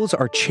 Schools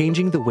are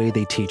changing the way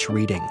they teach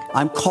reading.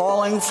 I'm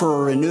calling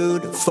for a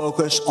renewed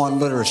focus on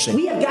literacy.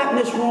 We have gotten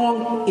this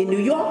wrong in New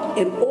York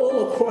and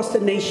all across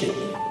the nation.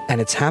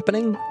 And it's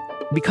happening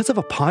because of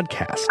a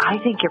podcast. I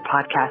think your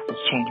podcast has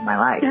changed my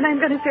life. And I'm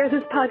going to share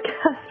this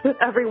podcast with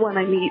everyone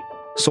I meet.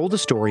 Sold a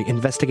Story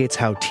investigates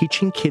how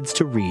teaching kids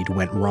to read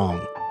went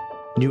wrong.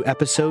 New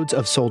episodes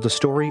of Sold a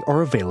Story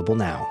are available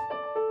now.